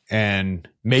Belichick, and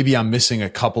maybe I'm missing a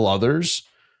couple others,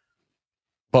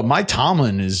 but Mike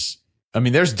Tomlin is,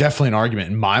 there's definitely an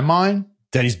argument in my mind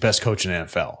that he's best coach in the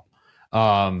NFL.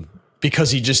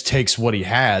 Because he just takes what he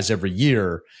has every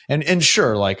year. And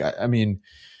sure, like, I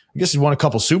guess he won a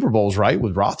couple Super Bowls, right?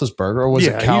 With Roethlisberger, or was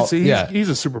it Cal? He's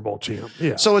a Super Bowl champ.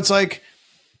 Yeah. So it's like,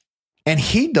 and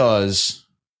he does,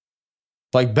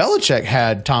 like Belichick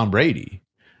had Tom Brady.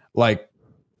 Like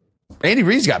Andy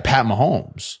Reid's got Pat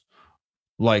Mahomes.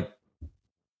 Like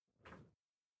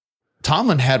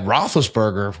Tomlin had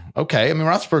Roethlisberger. Okay.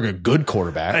 Roethlisberger, good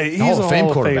quarterback. Hey, he's Hall of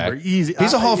Fame quarterback. He's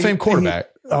a Hall of Fame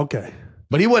quarterback. Okay.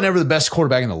 But he wasn't ever the best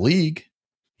quarterback in the league.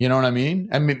 You know what I mean?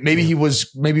 Maybe he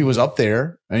was up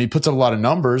there and he puts up a lot of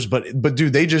numbers, but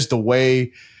dude, the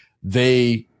way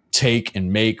they take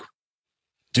and make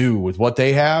do with what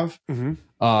they have. Mm-hmm.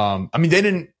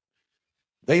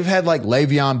 They've had like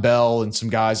Le'Veon Bell and some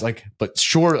guys like, but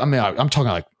sure. I'm talking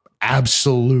like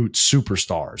absolute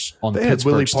superstars on the They had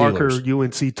Pittsburgh Willie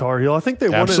Steelers. Parker, UNC Tar Heel. I think they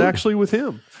won Absolutely. it actually with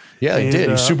him. Yeah, they did.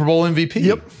 He's Super Bowl MVP.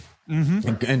 Yep.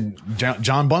 And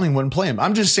John Bunting wouldn't play him.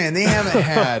 I'm just saying they haven't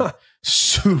had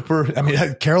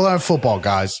Carolina football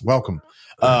guys, welcome.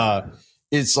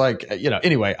 It's like,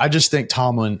 anyway, I just think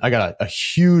Tomlin, I got a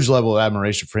huge level of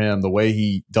admiration for him, the way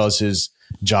he does his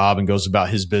job and goes about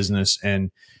his business.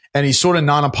 And he's sort of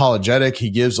non-apologetic. He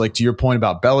gives, like, to your point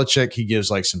about Belichick, he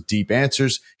gives like some deep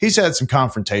answers. He's had some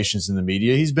confrontations in the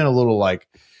media. He's been a little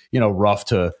rough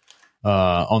to,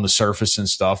 on the surface and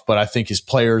stuff, but I think his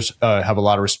players have a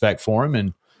lot of respect for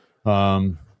him.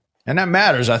 And that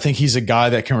matters. I think he's a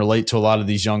guy that can relate to a lot of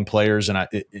these young players.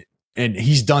 And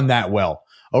he's done that well.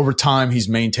 Over time, he's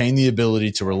maintained the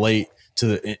ability to relate to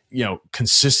the,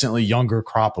 consistently younger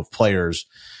crop of players.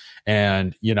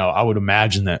 And, I would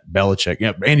imagine that Belichick,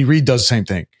 Andy Reid does the same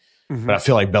thing, but I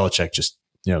feel like Belichick just,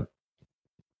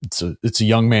 it's a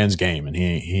young man's game and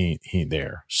he ain't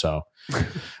there. So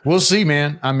we'll see,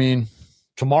 man. I mean,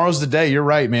 tomorrow's the day. You're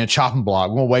right, man. Chopping block.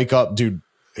 We're going to wake up, dude.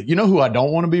 You know who I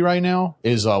don't want to be right now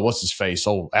is what's his face?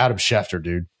 Oh, Adam Schefter,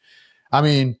 dude. I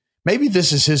mean, maybe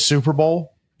this is his Super Bowl,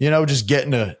 just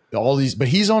getting to all these, but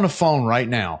he's on the phone right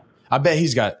now. I bet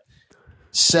he's got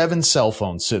 7 cell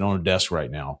phones sitting on a desk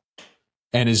right now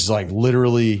and is like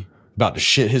literally about to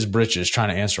shit his britches trying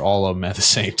to answer all of them at the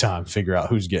same time, figure out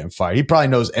who's getting fired. He probably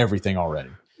knows everything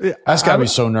already. Yeah, That's got to be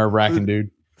so nerve-wracking,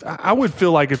 dude. I would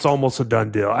feel like it's almost a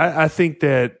done deal. I think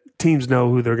that teams know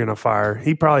who they're going to fire.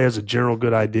 He probably has a general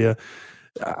good idea.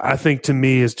 I think to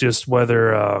me it's just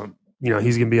whether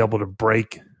he's going to be able to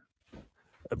break.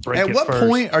 At what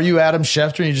point are you Adam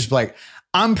Schefter and you just like,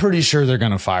 I'm pretty sure they're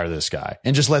going to fire this guy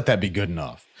and just let that be good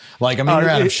enough? Like, I mean, you're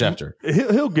Adam Schefter.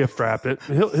 He'll gift wrap it.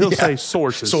 He'll say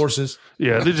sources.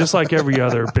 Yeah, they're just like every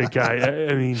other big guy.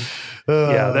 I mean,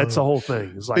 that's the whole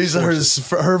thing. It's like he's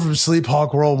heard from Sleep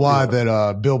Hawk Worldwide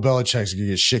that Bill Belichick's going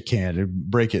to get shit canned and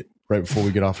break it right before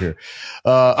we get off here.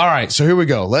 All right, so here we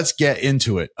go. Let's get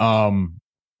into it. Our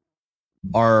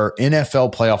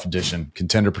NFL playoff edition,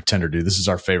 Contender Pretender, dude. This is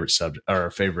our favorite subject, or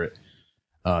our favorite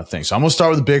thing. So I'm going to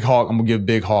start with the Big Hawk. I'm going to give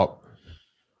Big Hawk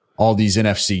all these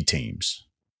NFC teams.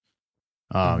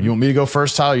 You want me to go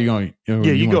first, Tyler? You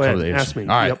go ahead. Ask me. All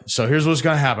right. Yep. So here's what's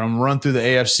going to happen. I'm going to run through the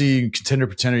AFC Contender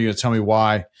Pretender. You're going to tell me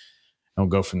why, and we'll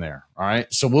go from there. All right.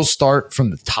 So we'll start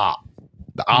from the top,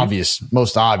 the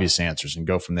most obvious answers, and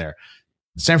go from there.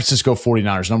 San Francisco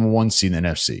 49ers, number 1 seed in the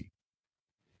NFC.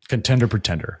 Contender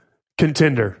Pretender.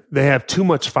 Contender. They have too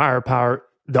much firepower.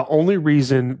 The only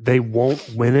reason they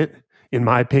won't win it, in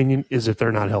my opinion, is if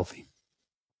they're not healthy.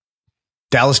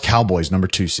 Dallas Cowboys, number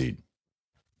 2 seed.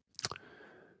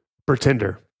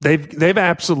 Pretender. They've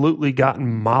absolutely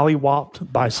gotten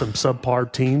mollywopped by some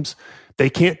subpar teams. They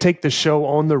can't take the show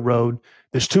on the road.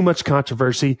 There's too much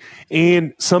controversy,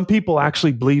 and some people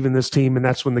actually believe in this team, and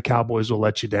that's when the Cowboys will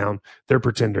let you down. They're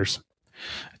pretenders.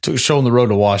 I took a show on the road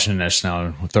to Washington just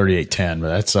now with 38-10, but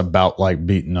that's about like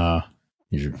beating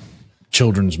your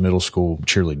children's middle school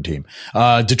cheerleading team.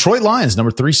 Detroit Lions,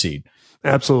 number 3 seed.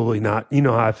 Absolutely not. You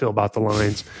know how I feel about the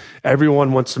Lions.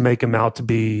 Everyone wants to make them out to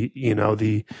be,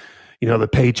 the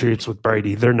Patriots with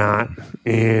Brady. They're not.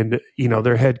 And,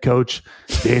 their head coach,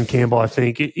 Dan Campbell, I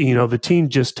think, the team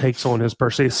just takes on his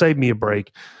person. Save me a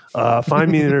break.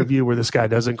 Find me an interview where this guy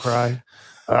doesn't cry.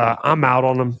 I'm out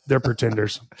on them. They're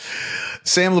pretenders.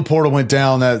 Sam Laporta went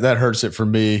down. That hurts it for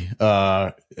me.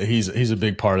 He's a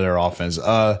big part of their offense.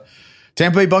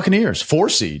 Tampa Bay Buccaneers, 4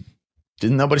 seed.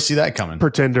 Didn't nobody see that coming?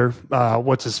 Pretender.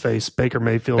 What's his face? Baker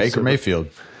Mayfield. Mayfield.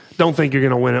 Don't think you're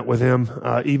going to win it with him,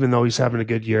 even though he's having a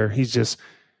good year.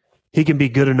 He can be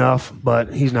good enough,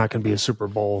 but he's not going to be a Super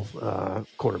Bowl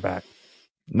quarterback.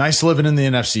 Nice living in the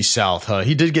NFC South.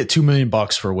 He did get $2 million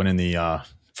for winning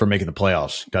for making the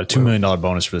playoffs. Got a $2 million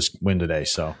bonus for this win today.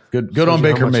 So good on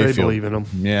Baker Mayfield. They believe in him.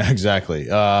 Yeah, exactly.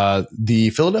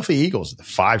 The Philadelphia Eagles, the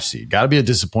 5 seed. Got to be a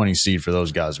disappointing seed for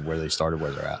those guys where they started,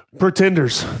 where they're at.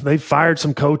 Pretenders. They fired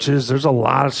some coaches. There's a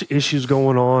lot of issues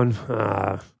going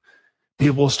on.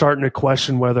 People starting to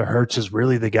question whether Hurts is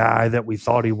really the guy that we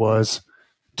thought he was.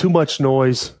 Too much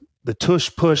noise. The tush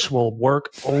push will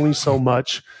work only so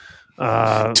much.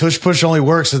 Tush push only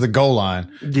works at the goal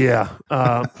line. Yeah.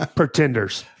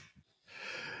 Pretenders.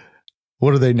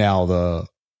 What are they now? The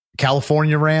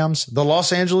California Rams? The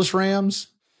Los Angeles Rams?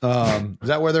 Is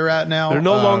that where they're at now? They're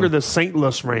no longer the St.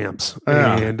 Louis Rams.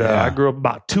 I grew up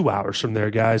about 2 hours from there,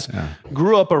 guys. Yeah.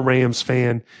 Grew up a Rams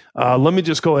fan. Let me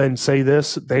just go ahead and say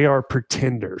this. They are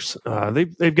pretenders.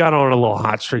 They've got on a little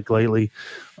hot streak lately.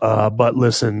 But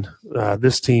listen,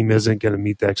 this team isn't going to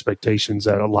meet the expectations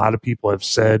that a lot of people have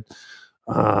said.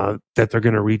 that they're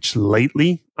going to reach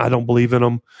lately. I don't believe in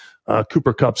them.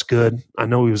 Cooper Kupp's good. I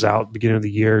know he was out at the beginning of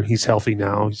the year. He's healthy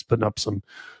now. He's putting up some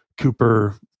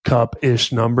Cooper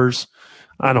Kupp-ish numbers.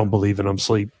 I don't believe in them.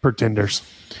 Sleep. Pretenders.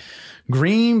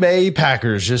 Green Bay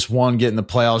Packers just won, getting the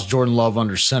playoffs. Jordan Love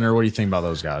under center. What do you think about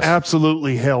those guys?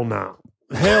 Absolutely hell no.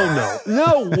 Hell no.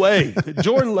 No way.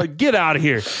 Jordan, get out of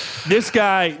here. This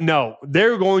guy, no.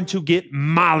 They're going to get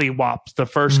mollywopped the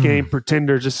first game.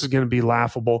 Pretenders, this is going to be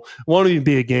laughable. Won't even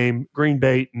be a game. Green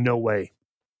Bay, no way.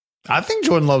 I think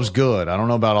Jordan Love's good. I don't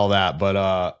know about all that,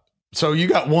 but so you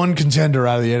got one contender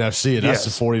out of the NFC, and that's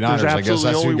the 49ers. There's I guess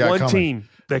that's only who you got one coming. team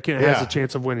that has a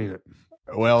chance of winning it.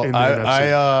 Well,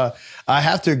 I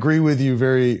have to agree with you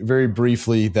very, very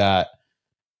briefly that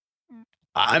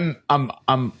I'm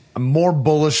more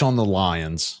bullish on the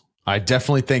Lions. I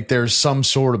definitely think there's some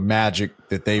sort of magic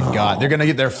that they've got. They're going to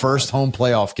get their first home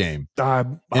playoff game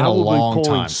in a long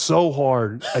time. So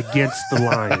hard against the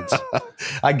Lions.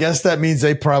 I guess that means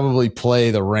they probably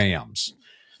play the Rams.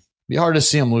 Be hard to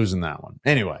see them losing that one.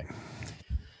 Anyway.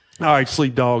 All right,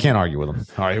 Sleep Dog. Can't argue with them.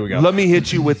 All right, here we go. Let me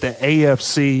hit you with the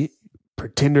AFC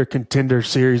Pretender Contender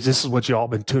Series. This is what y'all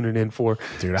been tuning in for.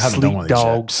 Dude, I haven't done one of these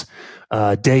Dogs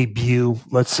debut.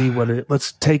 Let's see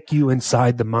let's take you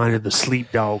inside the mind of the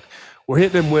Sleep Dog. We're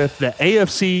hitting him with the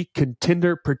AFC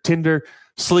Contender Pretender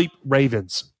Sleep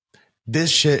Ravens.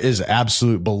 This shit is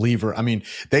absolute believer. I mean,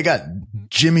 they got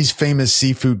Jimmy's famous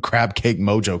seafood crab cake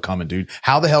mojo coming, dude.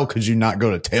 How the hell could you not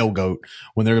go to Tailgoat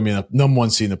when they're going to be in the number one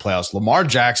seed in the playoffs? Lamar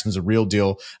Jackson's a real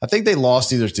deal. I think they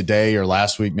lost either today or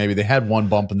last week. Maybe they had one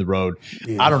bump in the road.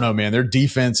 Yeah. I don't know, man. Their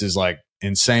defense is like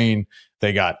insane.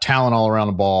 They got talent all around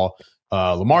the ball.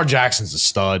 Lamar Jackson's a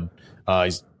stud.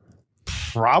 He's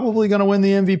probably going to win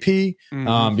the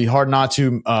MVP. Be hard not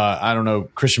to. I don't know.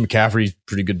 Christian McCaffrey's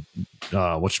pretty good.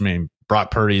 Brock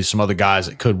Purdy, some other guys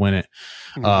that could win it.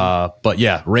 But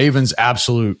yeah, Ravens,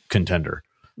 absolute contender.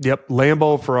 Yep.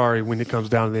 Lambo Ferrari when it comes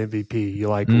down to the MVP. You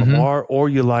like Lamar or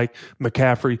you like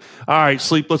McCaffrey. All right,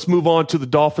 Sleep. Let's move on to the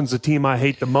Dolphins, the team I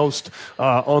hate the most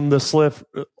on this list.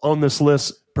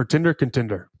 Pretender,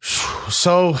 contender.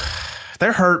 So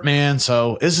they're hurt, man.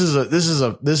 So this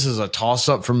is a toss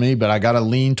up for me, but I got to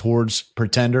lean towards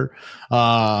pretender.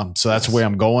 So that's the way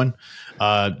I'm going.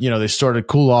 They started to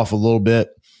cool off a little bit.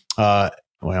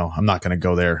 Well, I'm not going to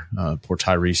go there. Poor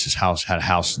Tyrese's house had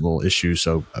a little issue,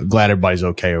 so I'm glad everybody's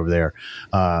okay over there.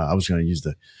 I was going to use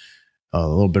a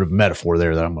little bit of a metaphor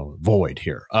there that I'm going to avoid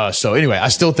here. So anyway, I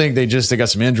still think they got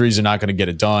some injuries. They're not going to get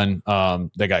it done.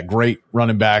 They got great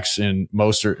running backs in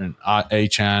Mostert and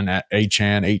Achane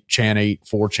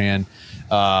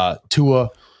 4chan. Tua.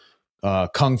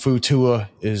 Kung Fu Tua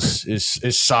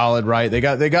is solid, right? They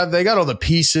got all the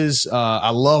pieces. I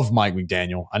love Mike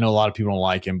McDaniel. I know a lot of people don't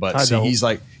like him, but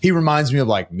he reminds me of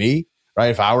like me,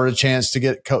 right? If I were a chance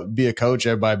to be a coach,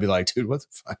 everybody'd be like, dude, what the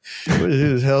fuck? What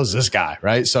the hell is this guy,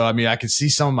 right? So I mean, I can see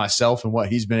some of myself and what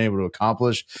he's been able to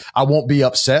accomplish. I won't be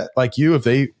upset like you if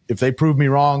they prove me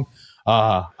wrong.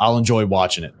 I'll enjoy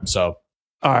watching it. So,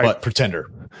 all right, but pretender.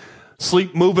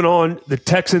 Sleep, moving on. The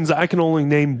Texans, I can only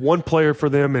name one player for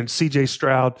them, and C.J.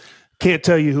 Stroud. Can't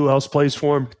tell you who else plays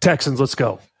for him. Texans, let's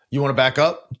go. You want to back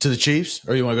up to the Chiefs,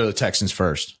 or you want to go to the Texans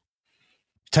first?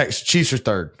 Chiefs are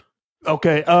third.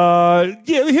 Okay.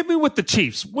 Hit me with the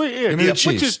Chiefs. Give me the Chiefs.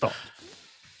 What's your thought?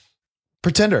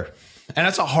 Pretender. And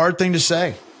that's a hard thing to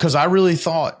say because I really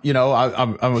thought,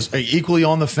 I was equally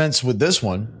on the fence with this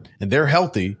one, and they're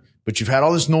healthy. But you've had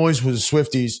all this noise with the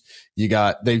Swifties.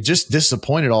 They've just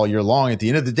disappointed all year long. At the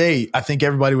end of the day, I think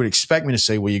everybody would expect me to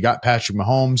say, well, you got Patrick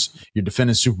Mahomes, you're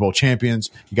defending Super Bowl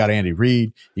champions, you got Andy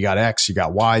Reid, you got X, you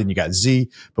got Y, and you got Z.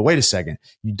 But wait a second.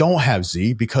 You don't have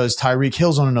Z because Tyreek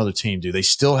Hill's on another team, dude. They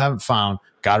still haven't found,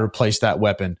 got to replace that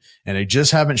weapon. And they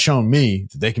just haven't shown me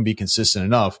that they can be consistent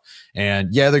enough.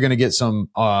 And yeah, they're going to get some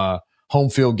home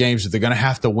field games that they're going to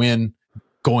have to win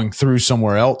going through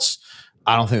somewhere else.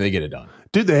 I don't think they get it done.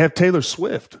 Dude, they have Taylor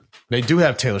Swift. They do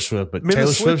have Taylor Swift, but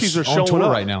Taylor Swift's on tour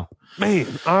right now. Man,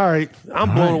 all right.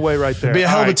 I'm blown away right there. Be a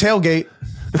hell of a tailgate.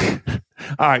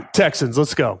 All right, Texans,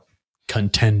 let's go.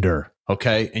 Contender.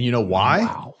 Okay. And you know why?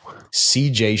 Wow.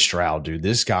 CJ Stroud, dude.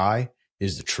 This guy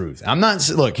is the truth. I'm not,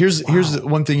 look, here's the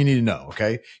one thing you need to know.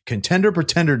 Okay. Contender,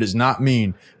 pretender does not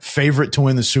mean favorite to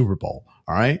win the Super Bowl.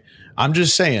 All right. I'm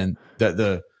just saying that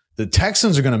the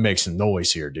Texans are going to make some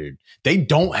noise here, dude. They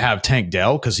don't have Tank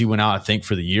Dell because he went out, I think,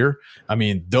 for the year. I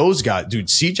mean, those guys, dude,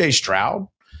 CJ Stroud,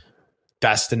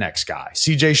 that's the next guy.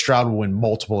 CJ Stroud will win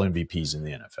multiple MVPs in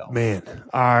the NFL. Man,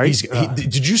 all right.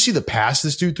 Did you see the pass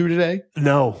this dude threw today?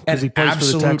 No, because he plays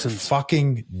for the Texans.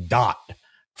 Fucking dot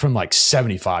from like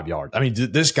 75 yards. I mean,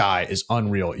 this guy is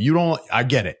unreal. I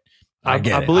get it. I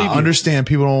get it. believe I understand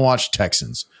people don't watch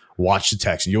Texans. Watch the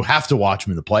Texans. You'll have to watch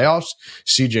them in the playoffs.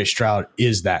 CJ Stroud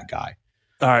is that guy.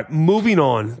 All right, moving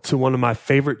on to one of my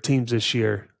favorite teams this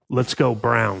year. Let's go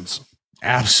Browns.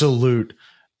 Absolute.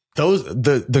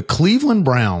 The Cleveland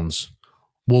Browns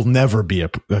will never be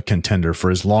a contender for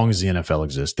as long as the NFL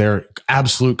exists. They're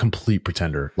absolute complete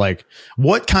pretender. Like,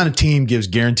 what kind of team gives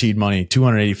guaranteed money,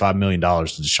 $285 million to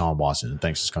Deshaun Watson and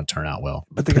thinks it's going to turn out well?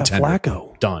 But they Pretender. got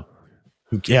Flacco. Done.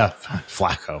 Yeah,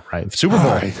 Flacco, right? Super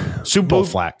Bowl. Right. Super Bowl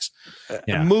flax.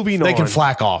 Yeah. Moving They on. can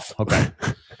flack off. Okay.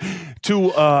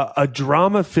 To a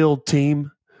drama-filled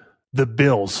team, the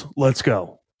Bills. Let's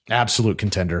go. Absolute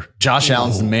contender. Josh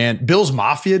Allen's the man. Bills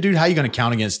Mafia, dude. How are you going to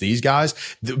count against these guys?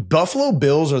 The Buffalo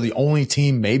Bills are the only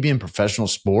team, maybe in professional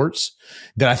sports,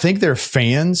 that I think their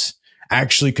fans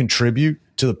actually contribute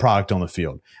to the product on the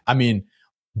field. I mean,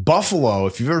 Buffalo,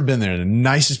 if you've ever been there, the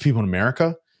nicest people in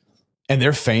America, and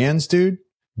their fans, dude.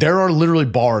 There are literally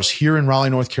bars here in Raleigh,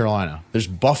 North Carolina. There's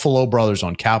Buffalo Brothers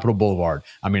on Capitol Boulevard.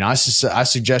 I mean, I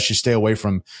suggest you stay away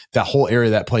from that whole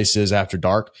area that place is after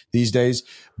dark these days.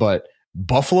 But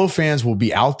Buffalo fans will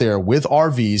be out there with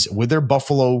RVs, with their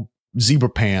Buffalo zebra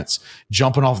pants,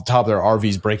 jumping off the top of their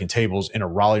RVs, breaking tables in a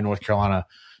Raleigh, North Carolina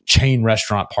chain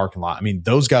restaurant parking lot. I mean,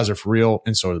 those guys are for real,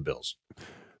 and so are the Bills.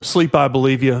 Sleep, I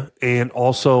believe you. And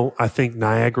also, I think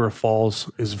Niagara Falls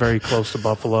is very close to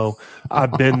Buffalo.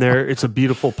 I've been there. It's a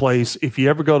beautiful place. If you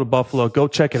ever go to Buffalo, go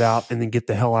check it out and then get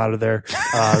the hell out of there.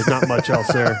 There's not much else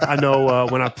there. I know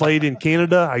when I played in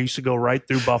Canada, I used to go right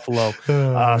through Buffalo.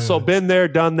 So been there,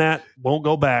 done that. Won't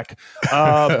go back.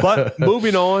 But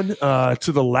moving on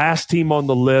to the last team on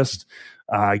the list,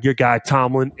 your guy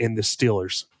Tomlin and the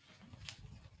Steelers.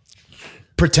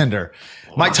 Pretender.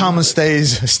 Mike Tomlin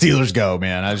stays, Steelers go,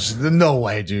 man. No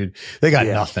way, dude. They got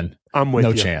nothing. I'm with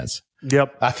you. No chance.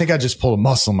 Yep. I think I just pulled a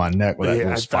muscle in my neck with that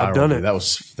little spiral. I've done dude. it. That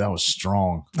was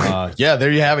strong. Yeah,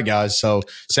 there you have it, guys. So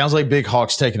sounds like Big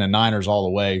Hawk's taking the Niners all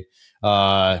the way.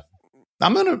 I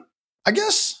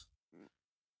guess,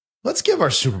 let's give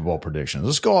our Super Bowl predictions.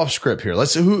 Let's go off script here.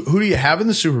 Who do you have in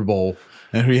the Super Bowl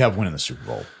and who do you have winning the Super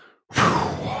Bowl?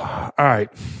 All right.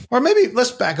 Or maybe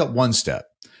let's back up one step.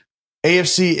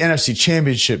 AFC, NFC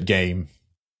championship game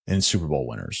and Super Bowl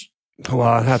winners. Well,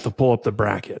 I'd have to pull up the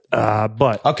bracket.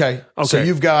 But okay. So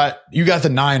you got the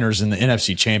Niners in the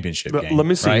NFC championship game. Let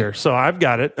me see right? here. So I've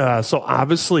got it. So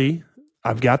obviously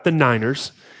I've got the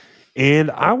Niners, and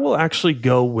I will actually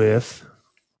go with,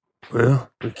 well,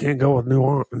 we can't go with New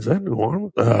Orleans. Is that New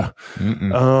Orleans?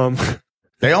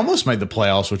 They almost made the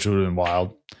playoffs, which would have been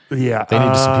wild. Yeah. They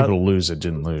needed some people to lose that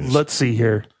didn't lose. Let's see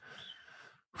here.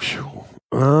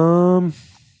 All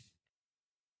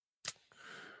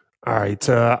right.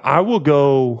 I will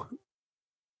go.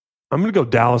 I'm going to go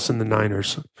Dallas and the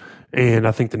Niners, and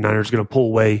I think the Niners are going to pull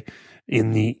away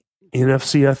in the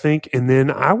NFC. I think, and then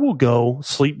I will go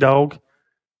Sleep Dog.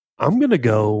 I'm going to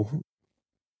go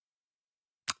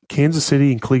Kansas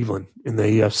City and Cleveland in the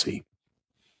AFC,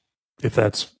 if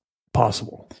that's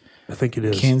possible. I think it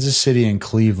is. Kansas City and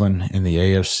Cleveland in the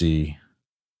AFC.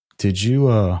 Did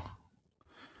you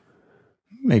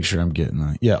make sure I'm getting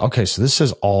that? Yeah. Okay. So this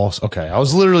says all. Okay. I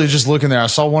was literally just looking there. I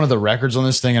saw one of the records on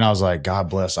this thing and I was like, God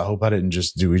bless. I hope I didn't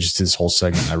we just did this whole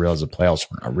segment. And I realized the playoffs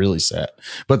were not really set,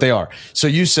 but they are. So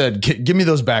you said, give me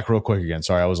those back real quick again.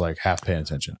 Sorry. I was like half paying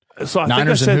attention. So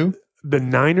Niners and who? The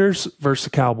Niners versus the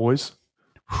Cowboys.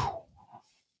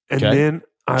 And then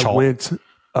I went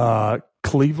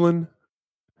Cleveland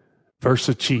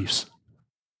versus Chiefs.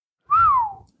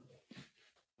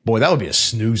 Boy, that would be a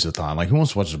snooze-a-thon. Like, who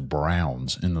wants to watch the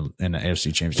Browns in the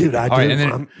AFC Championship? Dude, I do. All right, and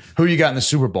then who you got in the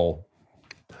Super Bowl?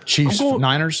 Chiefs,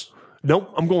 Niners?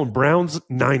 Nope, I'm going Browns,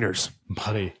 Niners.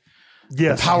 Buddy.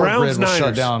 Yes, the power Browns, grid will Niners.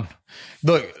 shut down.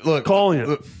 Look, calling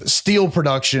it. Steel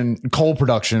production, coal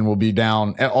production will be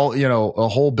down. A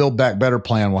whole Build Back Better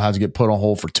plan will have to get put on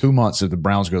hold for 2 months if the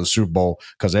Browns go to the Super Bowl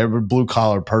because every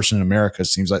blue-collar person in America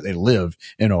seems like they live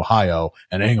in Ohio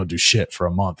and they ain't going to do shit for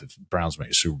a month if the Browns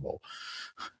make a Super Bowl.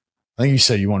 I think you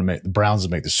said you want to make the Browns to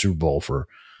make the Super Bowl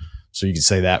so you can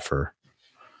say that for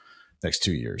next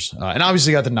 2 years. And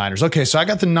obviously got the Niners. Okay, so I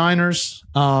got the Niners.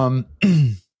 Go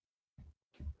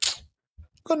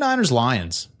Niners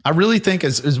Lions. I really think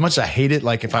as much as I hate it,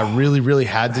 like if I really, really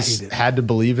had to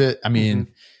believe it, I mean,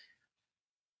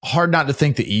 hard not to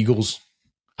think the Eagles.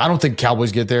 I don't think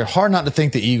Cowboys get there. Hard not to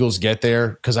think the Eagles get there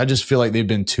because I just feel like they've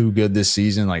been too good this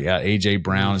season, like A.J.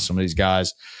 Brown and some of these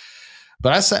guys.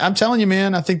 But I'm telling you,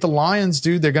 man, I think the Lions,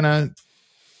 dude,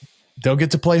 they'll get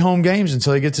to play home games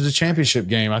until they get to the championship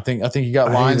game. I think you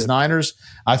got Lions, Niners.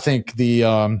 I think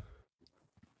the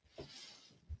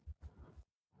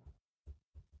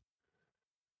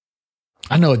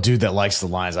I know a dude that likes the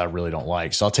Lions I really don't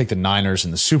like. So I'll take the Niners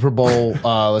in the Super Bowl.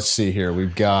 Let's see here.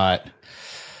 We've got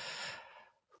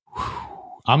 –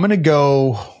 I'm going to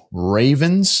go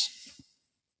Ravens.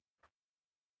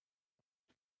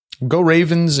 Go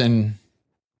Ravens and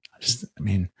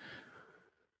I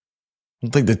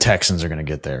don't think the Texans are going to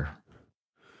get there.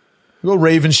 I'll go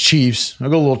Ravens, Chiefs. I'll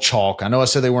go a little chalk. I know I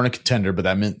said they weren't a contender, but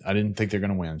that meant I didn't think they're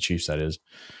going to win. Chiefs, that is.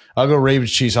 I'll go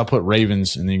Ravens, Chiefs. I'll put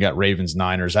Ravens, and then you got Ravens,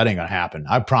 Niners. That ain't going to happen.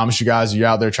 I promise you guys, you're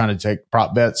out there trying to take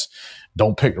prop bets,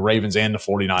 don't pick the Ravens and the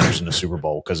 49ers in the Super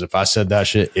Bowl, because if I said that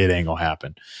shit, it ain't going to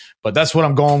happen. But that's what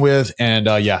I'm going with, and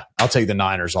yeah, I'll take the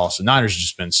Niners also. Niners have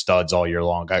just been studs all year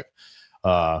long.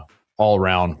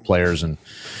 All-around players, and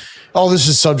all this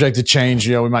is subject to change.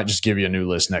 We might just give you a new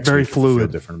list next week. Very fluid. Feel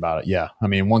different about it. Yeah. I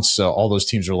mean, once all those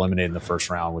teams are eliminated in the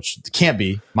first round, which can't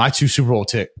be, my two Super Bowl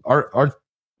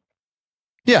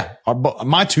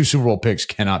my two Super Bowl picks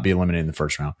cannot be eliminated in the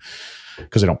first round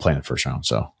because they don't play in the first round.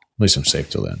 So at least I'm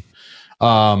safe till then.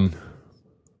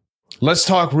 Let's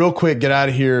talk real quick, get out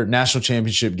of here. National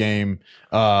championship game.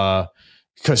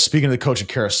 Because speaking of the coaching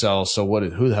carousel, so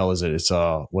who the hell is it? It's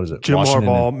what is it? Jim Washington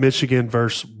Harbaugh, Michigan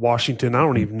versus Washington. I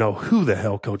don't even know who the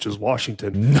hell coaches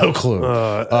Washington. No clue.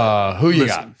 Who you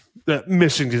got?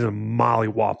 Michigan's going to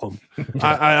mollywop them.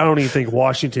 I don't even think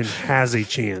Washington has a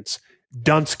chance.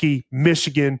 Dunsky,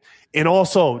 Michigan, and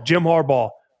also Jim Harbaugh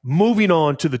moving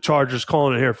on to the Chargers,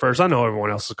 calling it here first. I know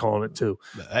everyone else is calling it too,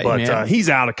 but he's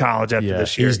out of college after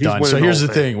this year. He's done. So here's the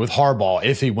thing with Harbaugh: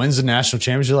 if he wins the national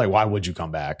championship, like, why would you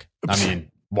come back? I mean,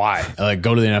 why? Like,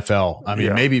 go to the NFL. I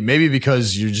mean, maybe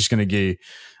because you're just going to get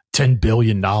 $10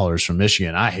 billion from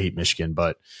Michigan. I hate Michigan,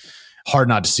 but hard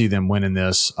not to see them winning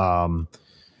this.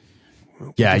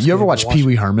 Yeah, you ever watch Pee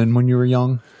Wee Herman when you were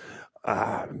young?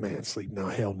 Man, sleep. No,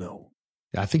 hell no.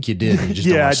 I think you did. You just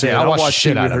don't want to say. I watched the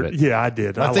shit out of it. Yeah, I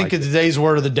did. I think today's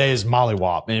word of the day is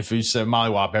mollywop. And if you said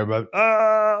mollywop, everybody,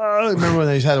 remember when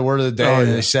they had the word of the day and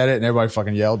they said it and everybody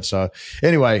fucking yelled. So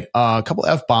anyway, a couple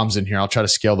F-bombs in here. I'll try to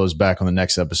scale those back on the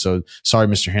next episode. Sorry,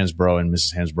 Mr. Hansbrough and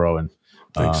Mrs. Hansbrough. And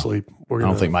thanks, sleep. I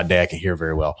don't think my dad can hear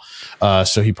very well.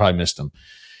 So he probably missed them.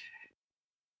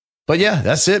 But yeah,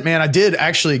 that's it, man. I did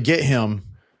actually get him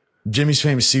Jimmy's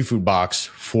Famous Seafood box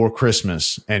for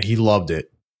Christmas and he loved it.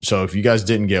 So if you guys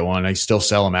didn't get one, I still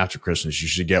sell them after Christmas. You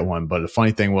should get one. But the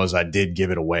funny thing was I did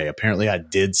give it away. Apparently I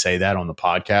did say that on the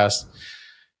podcast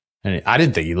and I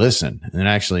didn't think he listened. And then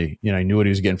actually, he knew what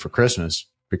he was getting for Christmas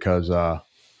because, but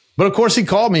of course he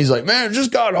called me. He's like, man, I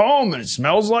just got home and it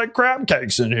smells like crab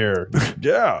cakes in here.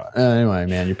 Yeah. Anyway,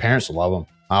 man, your parents will love them.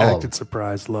 I love them.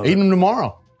 Surprised. Love Eating them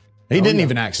tomorrow. He didn't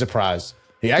even act surprised.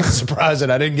 He acted surprised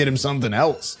that I didn't get him something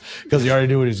else because he already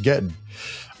knew what he was getting.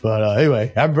 But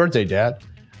anyway, happy birthday, Dad.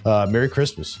 Merry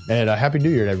Christmas and Happy New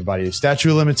Year to everybody. The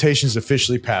statute of limitations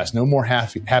officially passed. No more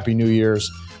Happy New Year's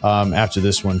after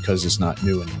this one because it's not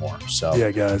new anymore. So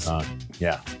yeah, guys.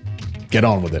 Get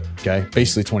on with it. Okay.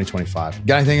 Basically 2025.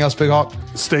 Got anything else, Big Hawk?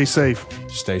 Stay safe.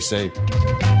 Stay safe.